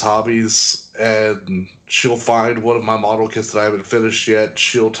my biggest hobbies, and she'll find one of my model kits that I haven't finished yet.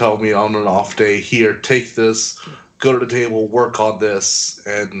 She'll tell me on an off day, here, take this, go to the table, work on this,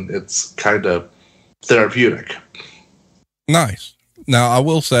 and it's kind of therapeutic. Nice. Now, I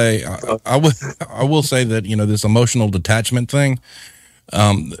will say, I will say that, this emotional detachment thing.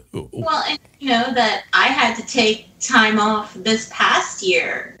 Well, and that I had to take time off this past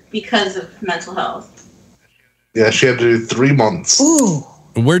year because of mental health. Yeah, she had to do 3 months. Ooh.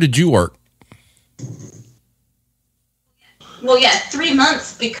 Where did you work? Well, yeah, 3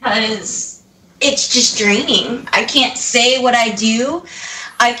 months because it's just draining. I can't say what I do.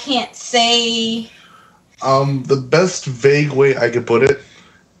 I can't say... The best vague way I could put it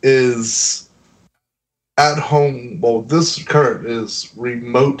is at home. Well, this current is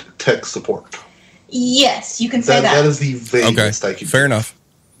remote tech support. Yes, you can say that. That is the vaguest I can fair enough.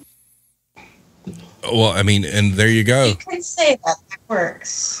 Well, I mean, and there you go. You can say that. That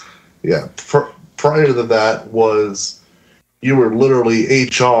works. Yeah. Prior to that was you were literally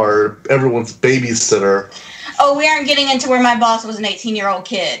HR, everyone's babysitter. Oh, we aren't getting into where my boss was an 18-year-old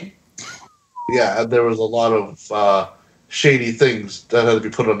kid. Yeah, and there was a lot of shady things that had to be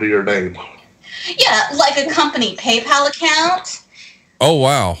put under your name. Yeah, like a company PayPal account. Oh,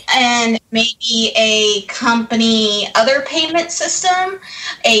 wow. And maybe a company other payment system.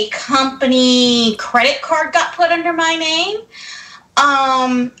 A company credit card got put under my name.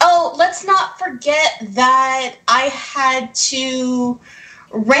 Let's not forget that I had to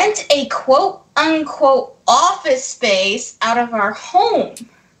rent a quote-unquote office space out of our home.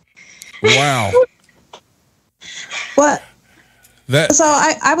 Wow. What? So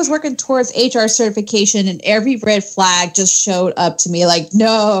I was working towards HR certification, and every red flag just showed up to me like,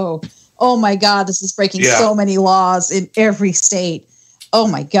 no, oh my God, this is breaking so many laws in every state. Oh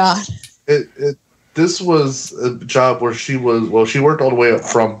my God. This was a job where she worked all the way up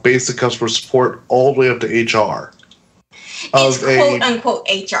from basic customer support all the way up to HR. It's quote unquote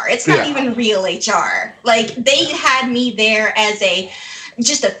HR. It's not even real HR. Like, they had me there as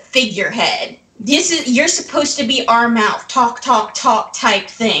just a figurehead. You're supposed to be our mouth, talk type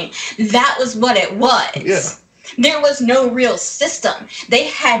thing. That was what it was. Yeah. There was no real system. They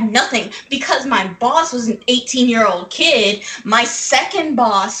had nothing because my boss was an 18-year-old kid. My second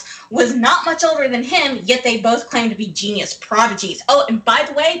boss was not much older than him, yet they both claimed to be genius prodigies. Oh, and by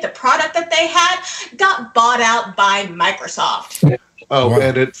the way, the product that they had got bought out by Microsoft. Oh, wow.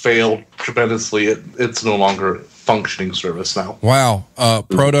 And it failed tremendously. It's no longer a functioning service now. Wow.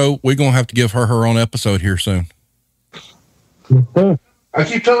 Proto, we're going to have to give her own episode here soon. I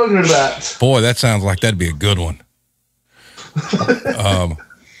keep telling her that. Boy, that sounds like that'd be a good one.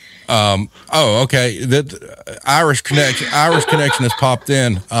 Okay. That Irish connection has popped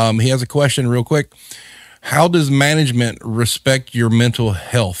in. He has a question real quick. How does management respect your mental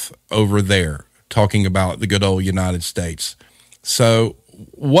health over there? Talking about the good old United States. So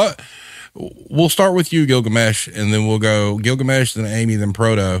we'll start with you, Gilgamesh, and then we'll go Gilgamesh, then Amy, then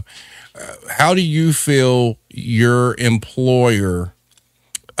Proto. How do you feel your employer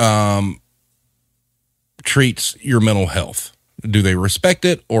treats your mental health? Do they respect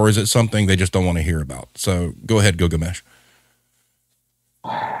it, or is it something they just don't want to hear about? So go ahead, Gilgamesh.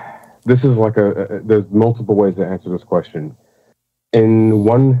 This is like there's multiple ways to answer this question. In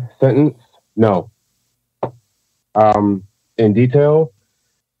one sentence, no. In detail,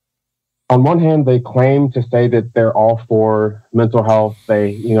 on one hand, they claim to say that they're all for mental health.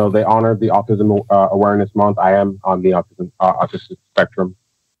 They honor the Autism Awareness Month. I am on the autistic spectrum.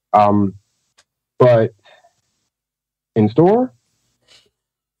 But in store,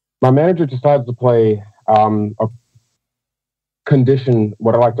 my manager decides to play a condition,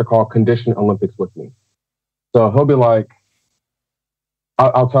 what I like to call condition Olympics with me. So he'll be like,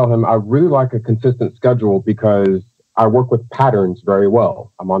 I'll tell him I really like a consistent schedule because I work with patterns very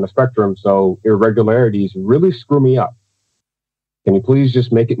well. I'm on the spectrum, so irregularities really screw me up. Can you please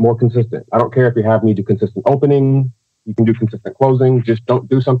just make it more consistent? I don't care if you have me do consistent opening. You can do consistent closing. Just don't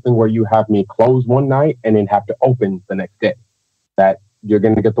do something where you have me close one night and then have to open the next day. That you're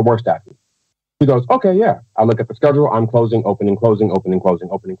going to get the worst at me. He goes, okay, yeah. I look at the schedule. I'm closing, opening, closing, opening, closing,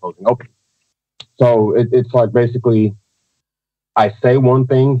 opening, closing, opening. So it's like basically I say one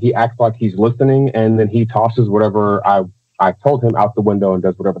thing, he acts like he's listening, and then he tosses whatever I told him out the window and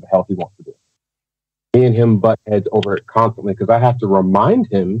does whatever the hell he wants to do. Me and him butt heads over it constantly because I have to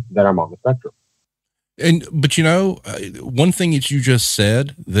remind him that I'm on the spectrum. But one thing that you just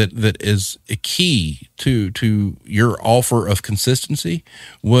said that is a key to your offer of consistency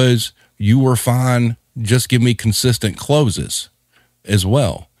was you were fine. Just give me consistent closes as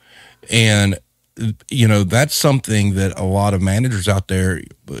well. And, that's something that a lot of managers out there,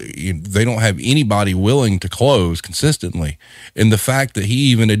 they don't have anybody willing to close consistently. And the fact that he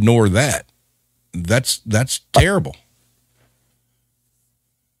even ignored that's terrible.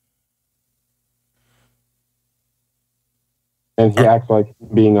 And he acts like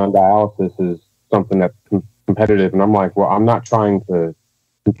being on dialysis is something that's competitive. And I'm like, well, I'm not trying to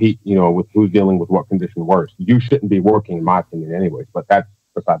compete, with who's dealing with what condition worse. You shouldn't be working, in my opinion, anyways. But that's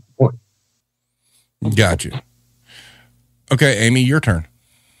besides the point. Got you. Okay, Amy, your turn.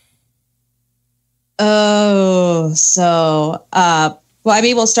 Oh, so,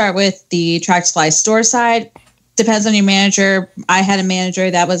 we'll start with the Track Supply store side. Depends on your manager. I had a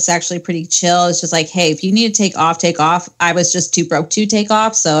manager that was actually pretty chill. It's just like, hey, if you need to take off. I was just too broke to take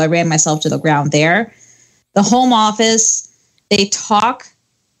off, so I ran myself to the ground there. The home office, they talk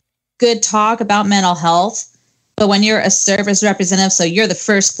good talk about mental health, but when you're a service representative, so you're the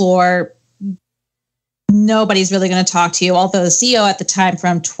first floor, nobody's really going to talk to you. Although the CEO at the time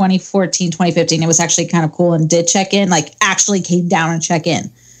from 2014, 2015, it was actually kind of cool and did check in, like actually came down and check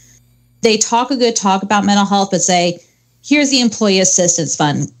in. They talk a good talk about mental health, but say, here's the employee assistance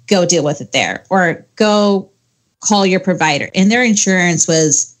fund. Go deal with it there, or go call your provider. And their insurance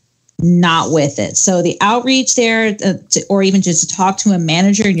was not with it. So the outreach there, or even just to talk to a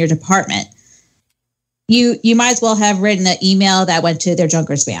manager in your department, you might as well have written an email that went to their junk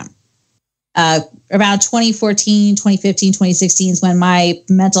or spam. Around 2014, 2015, 2016 is when my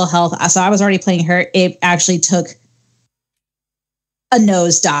mental health, so I was already playing hurt. It actually took a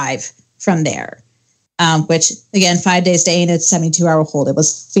nosedive from there, which again, 5 days to 8, it's 72-hour hold. It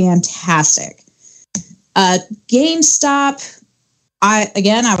was fantastic. GameStop, I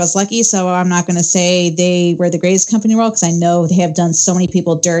was lucky, so I'm not going to say they were the greatest company in the world because I know they have done so many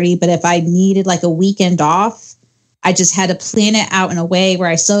people dirty. But if I needed like a weekend off, I just had to plan it out in a way where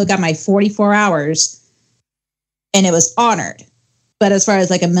I still got my 44 hours and it was honored. But as far as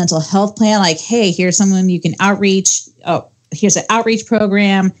like a mental health plan, like, hey, here's someone you can outreach. Oh, here's an outreach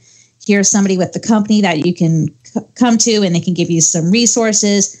program. Here's somebody with the company that you can come to and they can give you some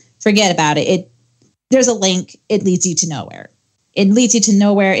resources. Forget about it. There's a link. It leads you to nowhere. It leads you to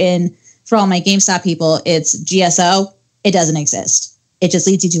nowhere. For all my GameStop people, it's GSO. It doesn't exist. It just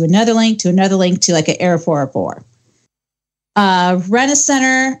leads you to another link, to like an Error 404.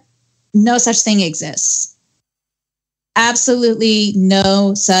 Rent-A-Center, no such thing exists. Absolutely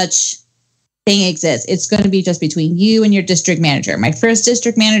no such thing exists. It's going to be just between you and your district manager. My first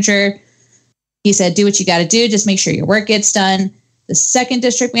district manager, he said, do what you got to do. Just make sure your work gets done. The second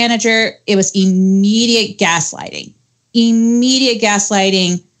district manager, it was immediate gaslighting.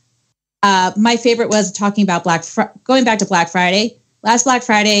 My favorite was talking about going back to Black Friday. Last Black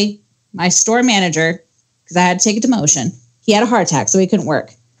Friday, my store manager, because I had to take a demotion, he had a heart attack, so he couldn't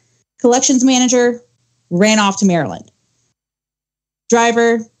work. Collections manager ran off to Maryland.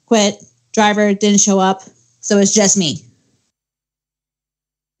 Driver quit. Driver didn't show up, so it's just me.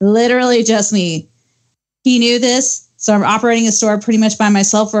 Literally just me. He knew this, so I'm operating a store pretty much by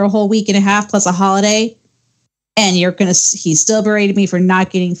myself for a whole week and a half plus a holiday. And he still berated me for not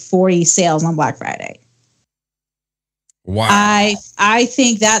getting 40 sales on Black Friday. Wow. I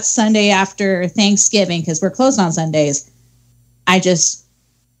think that Sunday after Thanksgiving, because we're closed on Sundays, I just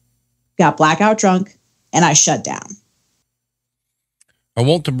got blackout drunk and I shut down. I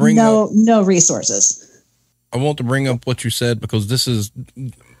want to bring no resources. I want to bring up what you said because this is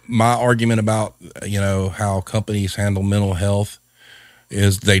my argument about, how companies handle mental health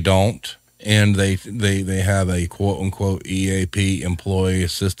is they don't. And they have a quote unquote EAP, employee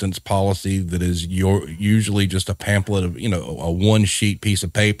assistance policy, that is usually just a pamphlet of, a one sheet piece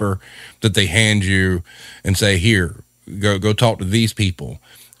of paper that they hand you and say, here, go talk to these people.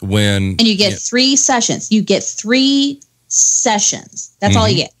 And you get 3 sessions. You get 3 sessions. That's all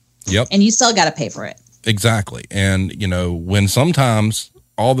you get. Yep. And you still got to pay for it. Exactly. And, when sometimes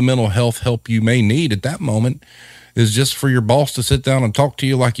all the mental health help you may need at that moment is just for your boss to sit down and talk to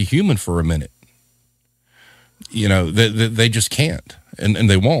you like a human for a minute. They just can't and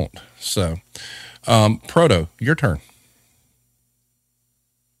they won't. So, Proto, your turn.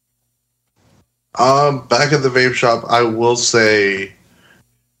 Back at the vape shop, I will say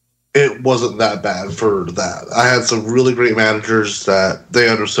it wasn't that bad for that. I had some really great managers that they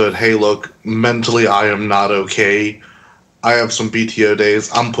understood, hey, look, mentally I am not okay. I have some BTO days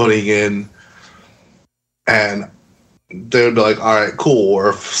I'm putting in, and they would be like, all right, cool. Or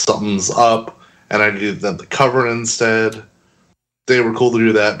if something's up and I needed them to cover it instead, they were cool to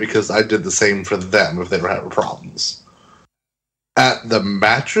do that because I did the same for them if they were having problems. At the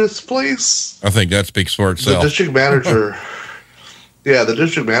mattress place, I think that speaks for itself. The district manager, the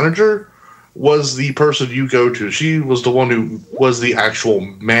district manager was the person you go to. She was the one who was the actual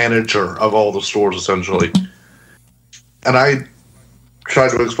manager of all the stores, essentially. And I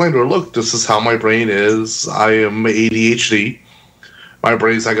tried to explain to her, look, this is how my brain is. I am ADHD. My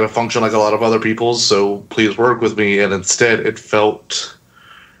brain's not going to function like a lot of other people's, so please work with me. And instead, it felt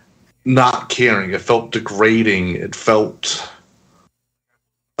not caring. It felt degrading. It felt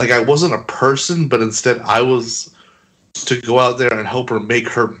like I wasn't a person, but instead I was to go out there and help her make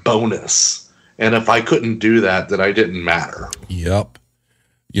her bonus. And if I couldn't do that, then I didn't matter. Yep.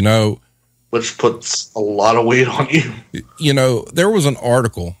 Which puts a lot of weight on you. There was an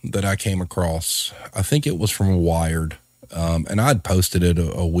article that I came across. I think it was from Wired, and I'd posted it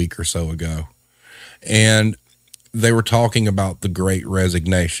a week or so ago. And they were talking about the Great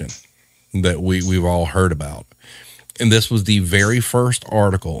Resignation that we've all heard about. And this was the very first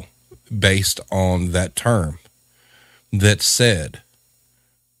article based on that term that said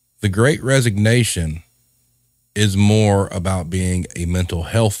the Great Resignation is more about being a mental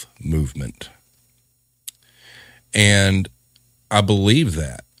health movement. And I believe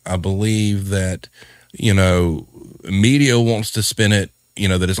that. I believe that, media wants to spin it,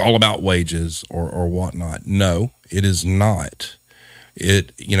 that it's all about wages or whatnot. No, it is not.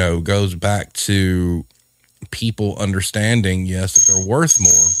 It, goes back to people understanding, yes, that they're worth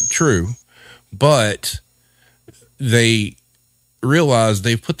more, true, but they realize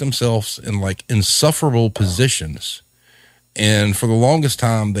they've put themselves in like insufferable positions, and for the longest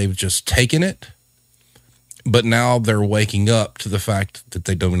time they've just taken it, but now they're waking up to the fact that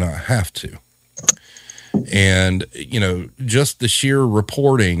they do not have to. And just the sheer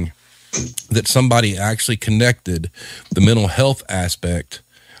reporting that somebody actually connected the mental health aspect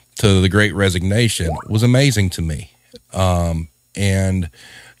to the Great Resignation was amazing to me. And,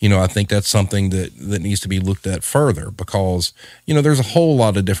 you know, I think that's something that needs to be looked at further because, you know, there's a whole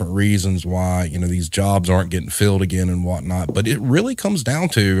lot of different reasons why, you know, these jobs aren't getting filled again and whatnot. But it really comes down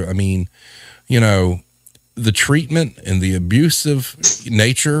to, I mean, you know, the treatment and the abusive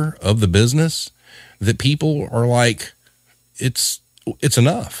nature of the business that people are like, it's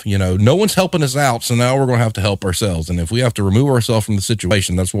enough. You know, no one's helping us out. So now we're going to have to help ourselves. And if we have to remove ourselves from the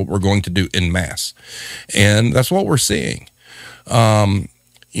situation, that's what we're going to do en masse. And that's what we're seeing.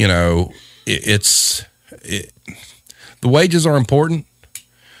 You know, the wages are important.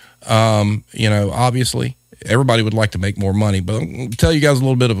 You know, obviously everybody would like to make more money, but I'm going to tell you guys a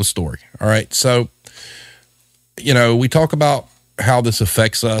little bit of a story. All right. So, you know, we talk about how this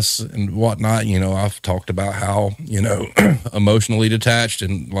affects us and whatnot. You know, I've talked about how, you know, emotionally detached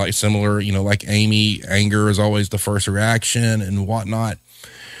and like similar, you know, like Amy, anger is always the first reaction and whatnot.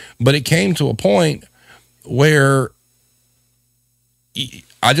 But it came to a point where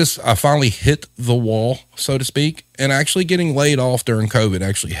I finally hit the wall, so to speak, and actually getting laid off during COVID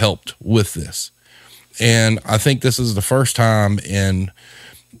actually helped with this. And I think this is the first time in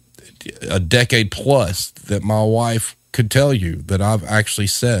a decade plus that my wife could tell you that I've actually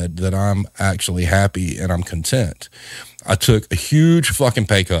said that I'm actually happy and I'm content. I took a huge fucking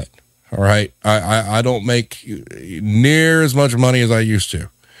pay cut. All right. I don't make near as much money as I used to.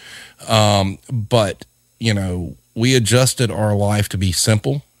 But, you know, we adjusted our life to be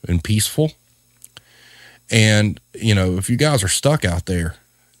simple and peaceful. And, you know, if you guys are stuck out there,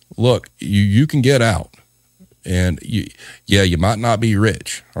 look, you can get out. And you might not be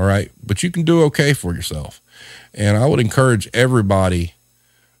rich, all right, but you can do okay for yourself. And I would encourage everybody,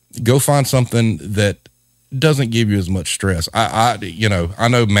 go find something that doesn't give you as much stress. I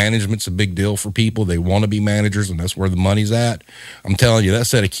know management's a big deal for people. They want to be managers, and that's where the money's at. I'm telling you, that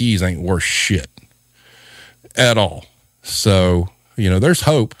set of keys ain't worth shit at all. So, you know, there's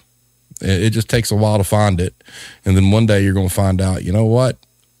hope. It just takes a while to find it. And then one day you're going to find out, you know what?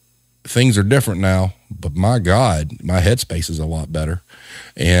 Things are different now, but my God, my headspace is a lot better.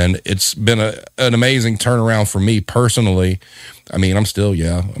 And it's been an amazing turnaround for me personally. I mean, I'm still,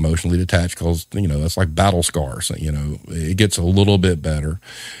 emotionally detached because, you know, that's like battle scars. You know, it gets a little bit better.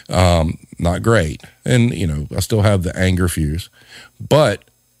 Not great. And, you know, I still have the anger fuse, but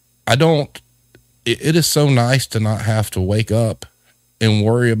it is so nice to not have to wake up and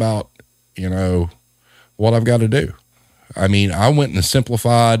worry about, you know, what I've got to do. I mean, I went and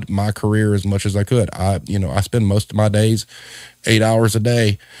simplified my career as much as I could. I spend most of my days 8 hours a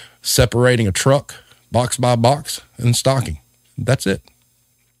day separating a truck box by box and stocking. That's it.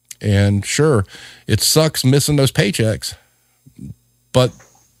 And sure, it sucks missing those paychecks, but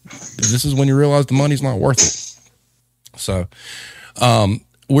this is when you realize the money's not worth it. So,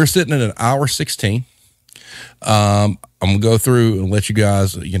 we're sitting at an hour 16. I'm going to go through and let you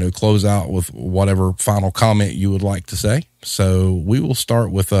guys, you know, close out with whatever final comment you would like to say. So we will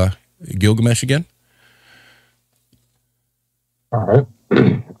start with Gilgamesh again. All right.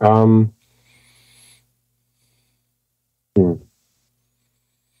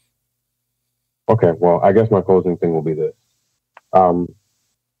 Okay, well, I guess my closing thing will be this. I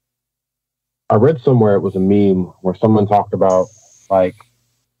read somewhere, it was a meme where someone talked about, like,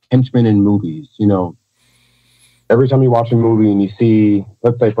 henchmen in movies. You know, every time you watch a movie and you see,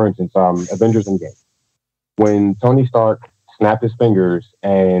 let's say, for instance, Avengers Endgame, when Tony Stark snapped his fingers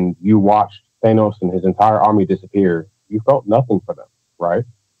and you watched Thanos and his entire army disappear, you felt nothing for them, right?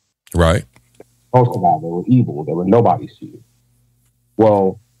 Right. Most of all, they were evil. They were nobodies to you.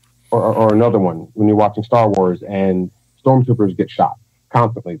 Well, or another one, when you're watching Star Wars and stormtroopers get shot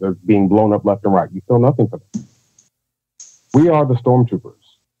constantly, they're being blown up left and right. You feel nothing for them. We are the stormtroopers.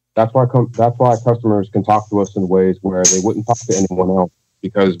 That's why customers can talk to us in ways where they wouldn't talk to anyone else,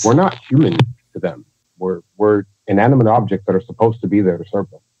 because we're not human to them. We're inanimate objects that are supposed to be there to serve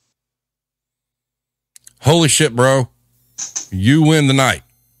them. Holy shit, bro. You win the night.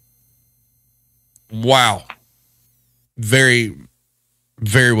 Wow. Very,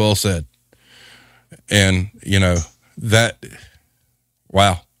 very well said. And, you know,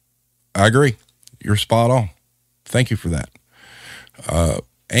 wow. I agree. You're spot on. Thank you for that.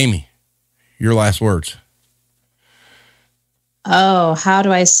 Amy, your last words. Oh, how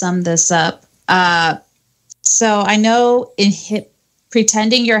do I sum this up? So I know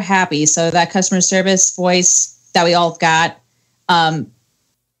pretending you're happy, so that customer service voice that we all got,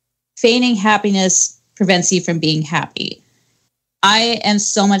 feigning happiness prevents you from being happy. I am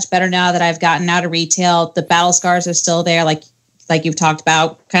so much better now that I've gotten out of retail. The battle scars are still there, like like you've talked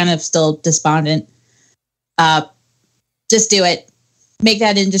about, kind of still despondent, just do it. Make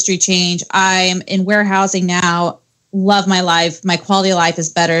that industry change. I'm in warehousing now. Love my life. My quality of life is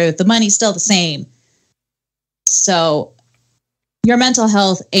better. The money's still the same. So your mental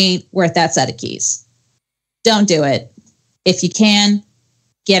health ain't worth that set of keys. Don't do it. If you can,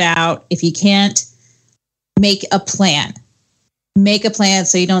 get out. If you can't, make a plan. Make a plan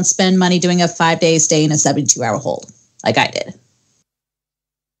so you don't spend money doing a 5-day stay in a 72-hour hold like I did.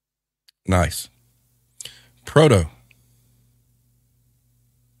 Nice. Proto.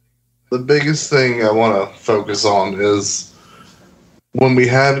 The biggest thing I want to focus on is when we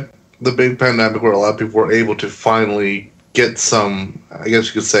had the big pandemic where a lot of people were able to finally get some, I guess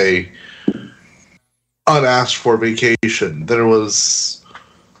you could say, unasked for vacation, there was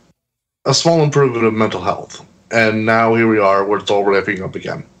a small improvement of mental health. And now here we are where it's all ramping up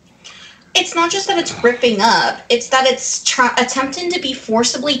again. It's not just that it's ripping up, it's that it's attempting to be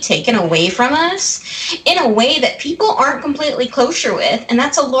forcibly taken away from us in a way that people aren't completely kosher with, and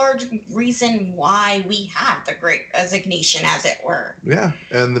that's a large reason why we have the Great Resignation, as it were. Yeah,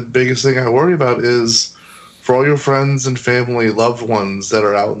 and the biggest thing I worry about is for all your friends and family, loved ones that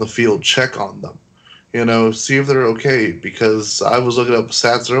are out in the field, check on them. You know, see if they're okay, because I was looking up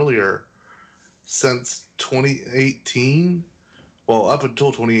stats earlier. Since 2018, well, up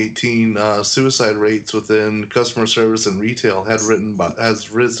until 2018, suicide rates within customer service and retail has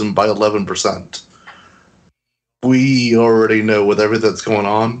risen by 11%. We already know with everything that's going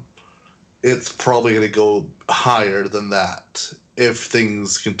on, it's probably going to go higher than that if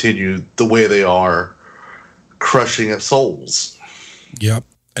things continue the way they are, crushing at souls. Yep.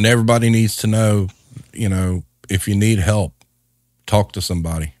 And everybody needs to know, you know, if you need help, talk to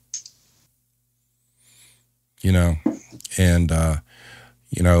somebody. You know, and,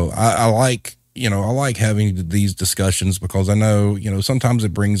 you know, I like having these discussions because I know, you know, sometimes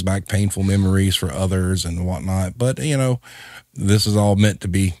it brings back painful memories for others and whatnot, but, you know, this is all meant to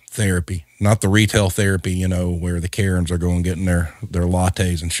be therapy, not the retail therapy, you know, where the Karens are going getting their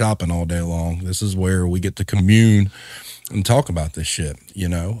lattes and shopping all day long. This is where we get to commune and talk about this shit, you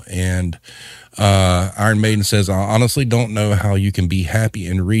know. And Iron Maiden says, I honestly don't know how you can be happy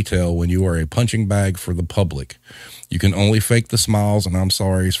in retail when you are a punching bag for the public. You can only fake the smiles, and I'm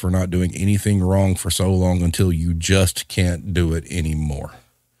sorry for not doing anything wrong for so long until you just can't do it anymore.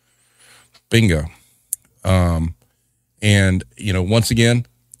 Bingo. And, you know, once again,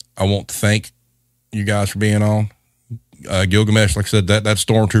 I want to thank you guys for being on. Gilgamesh, like I said, that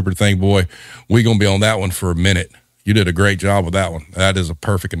Stormtrooper thing, boy, we're going to be on that one for a minute. You did a great job with that one. That is a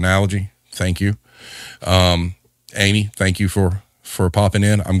perfect analogy. Thank you. Amy, thank you for popping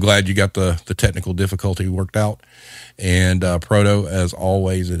in. I'm glad you got the technical difficulty worked out. And Proto, as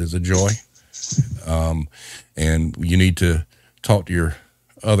always, it is a joy. And you need to talk to your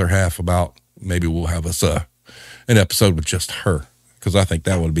other half about maybe we'll have us an episode with just her, because I think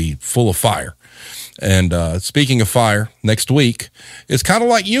that would be full of fire. And speaking of fire, next week is kind of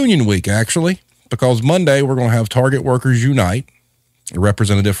like Union Week, actually, because Monday we're going to have Target Workers Unite, a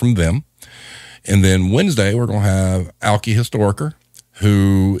representative from them. And then Wednesday we're going to have Alki Historiker,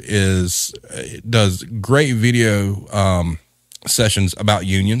 who does great video sessions about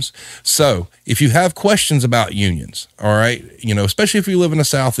unions. So if you have questions about unions, all right, you know, especially if you live in the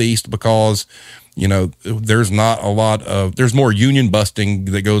Southeast, because, you know, there's more union busting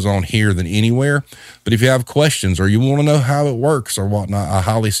that goes on here than anywhere. But if you have questions or you want to know how it works or whatnot, I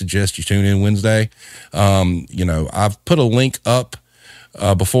highly suggest you tune in Wednesday. You know, I've put a link up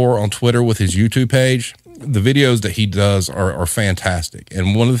before on Twitter with his YouTube page. The videos that he does are fantastic.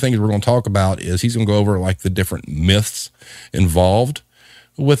 And one of the things we're going to talk about is he's going to go over like the different myths involved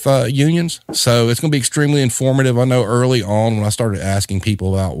with unions. So it's going to be extremely informative. I know early on when I started asking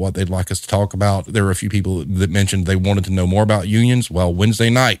people about what they'd like us to talk about, there were a few people that mentioned they wanted to know more about unions. Well, Wednesday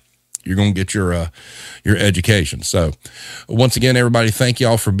night, you're going to get your education. So once again, everybody, thank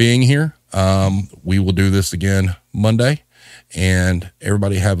y'all for being here. We will do this again Monday, and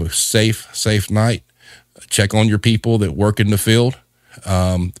everybody have a safe night. Check on your people that work in the field.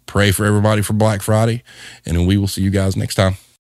 Pray for everybody for Black Friday, and we will see you guys next time.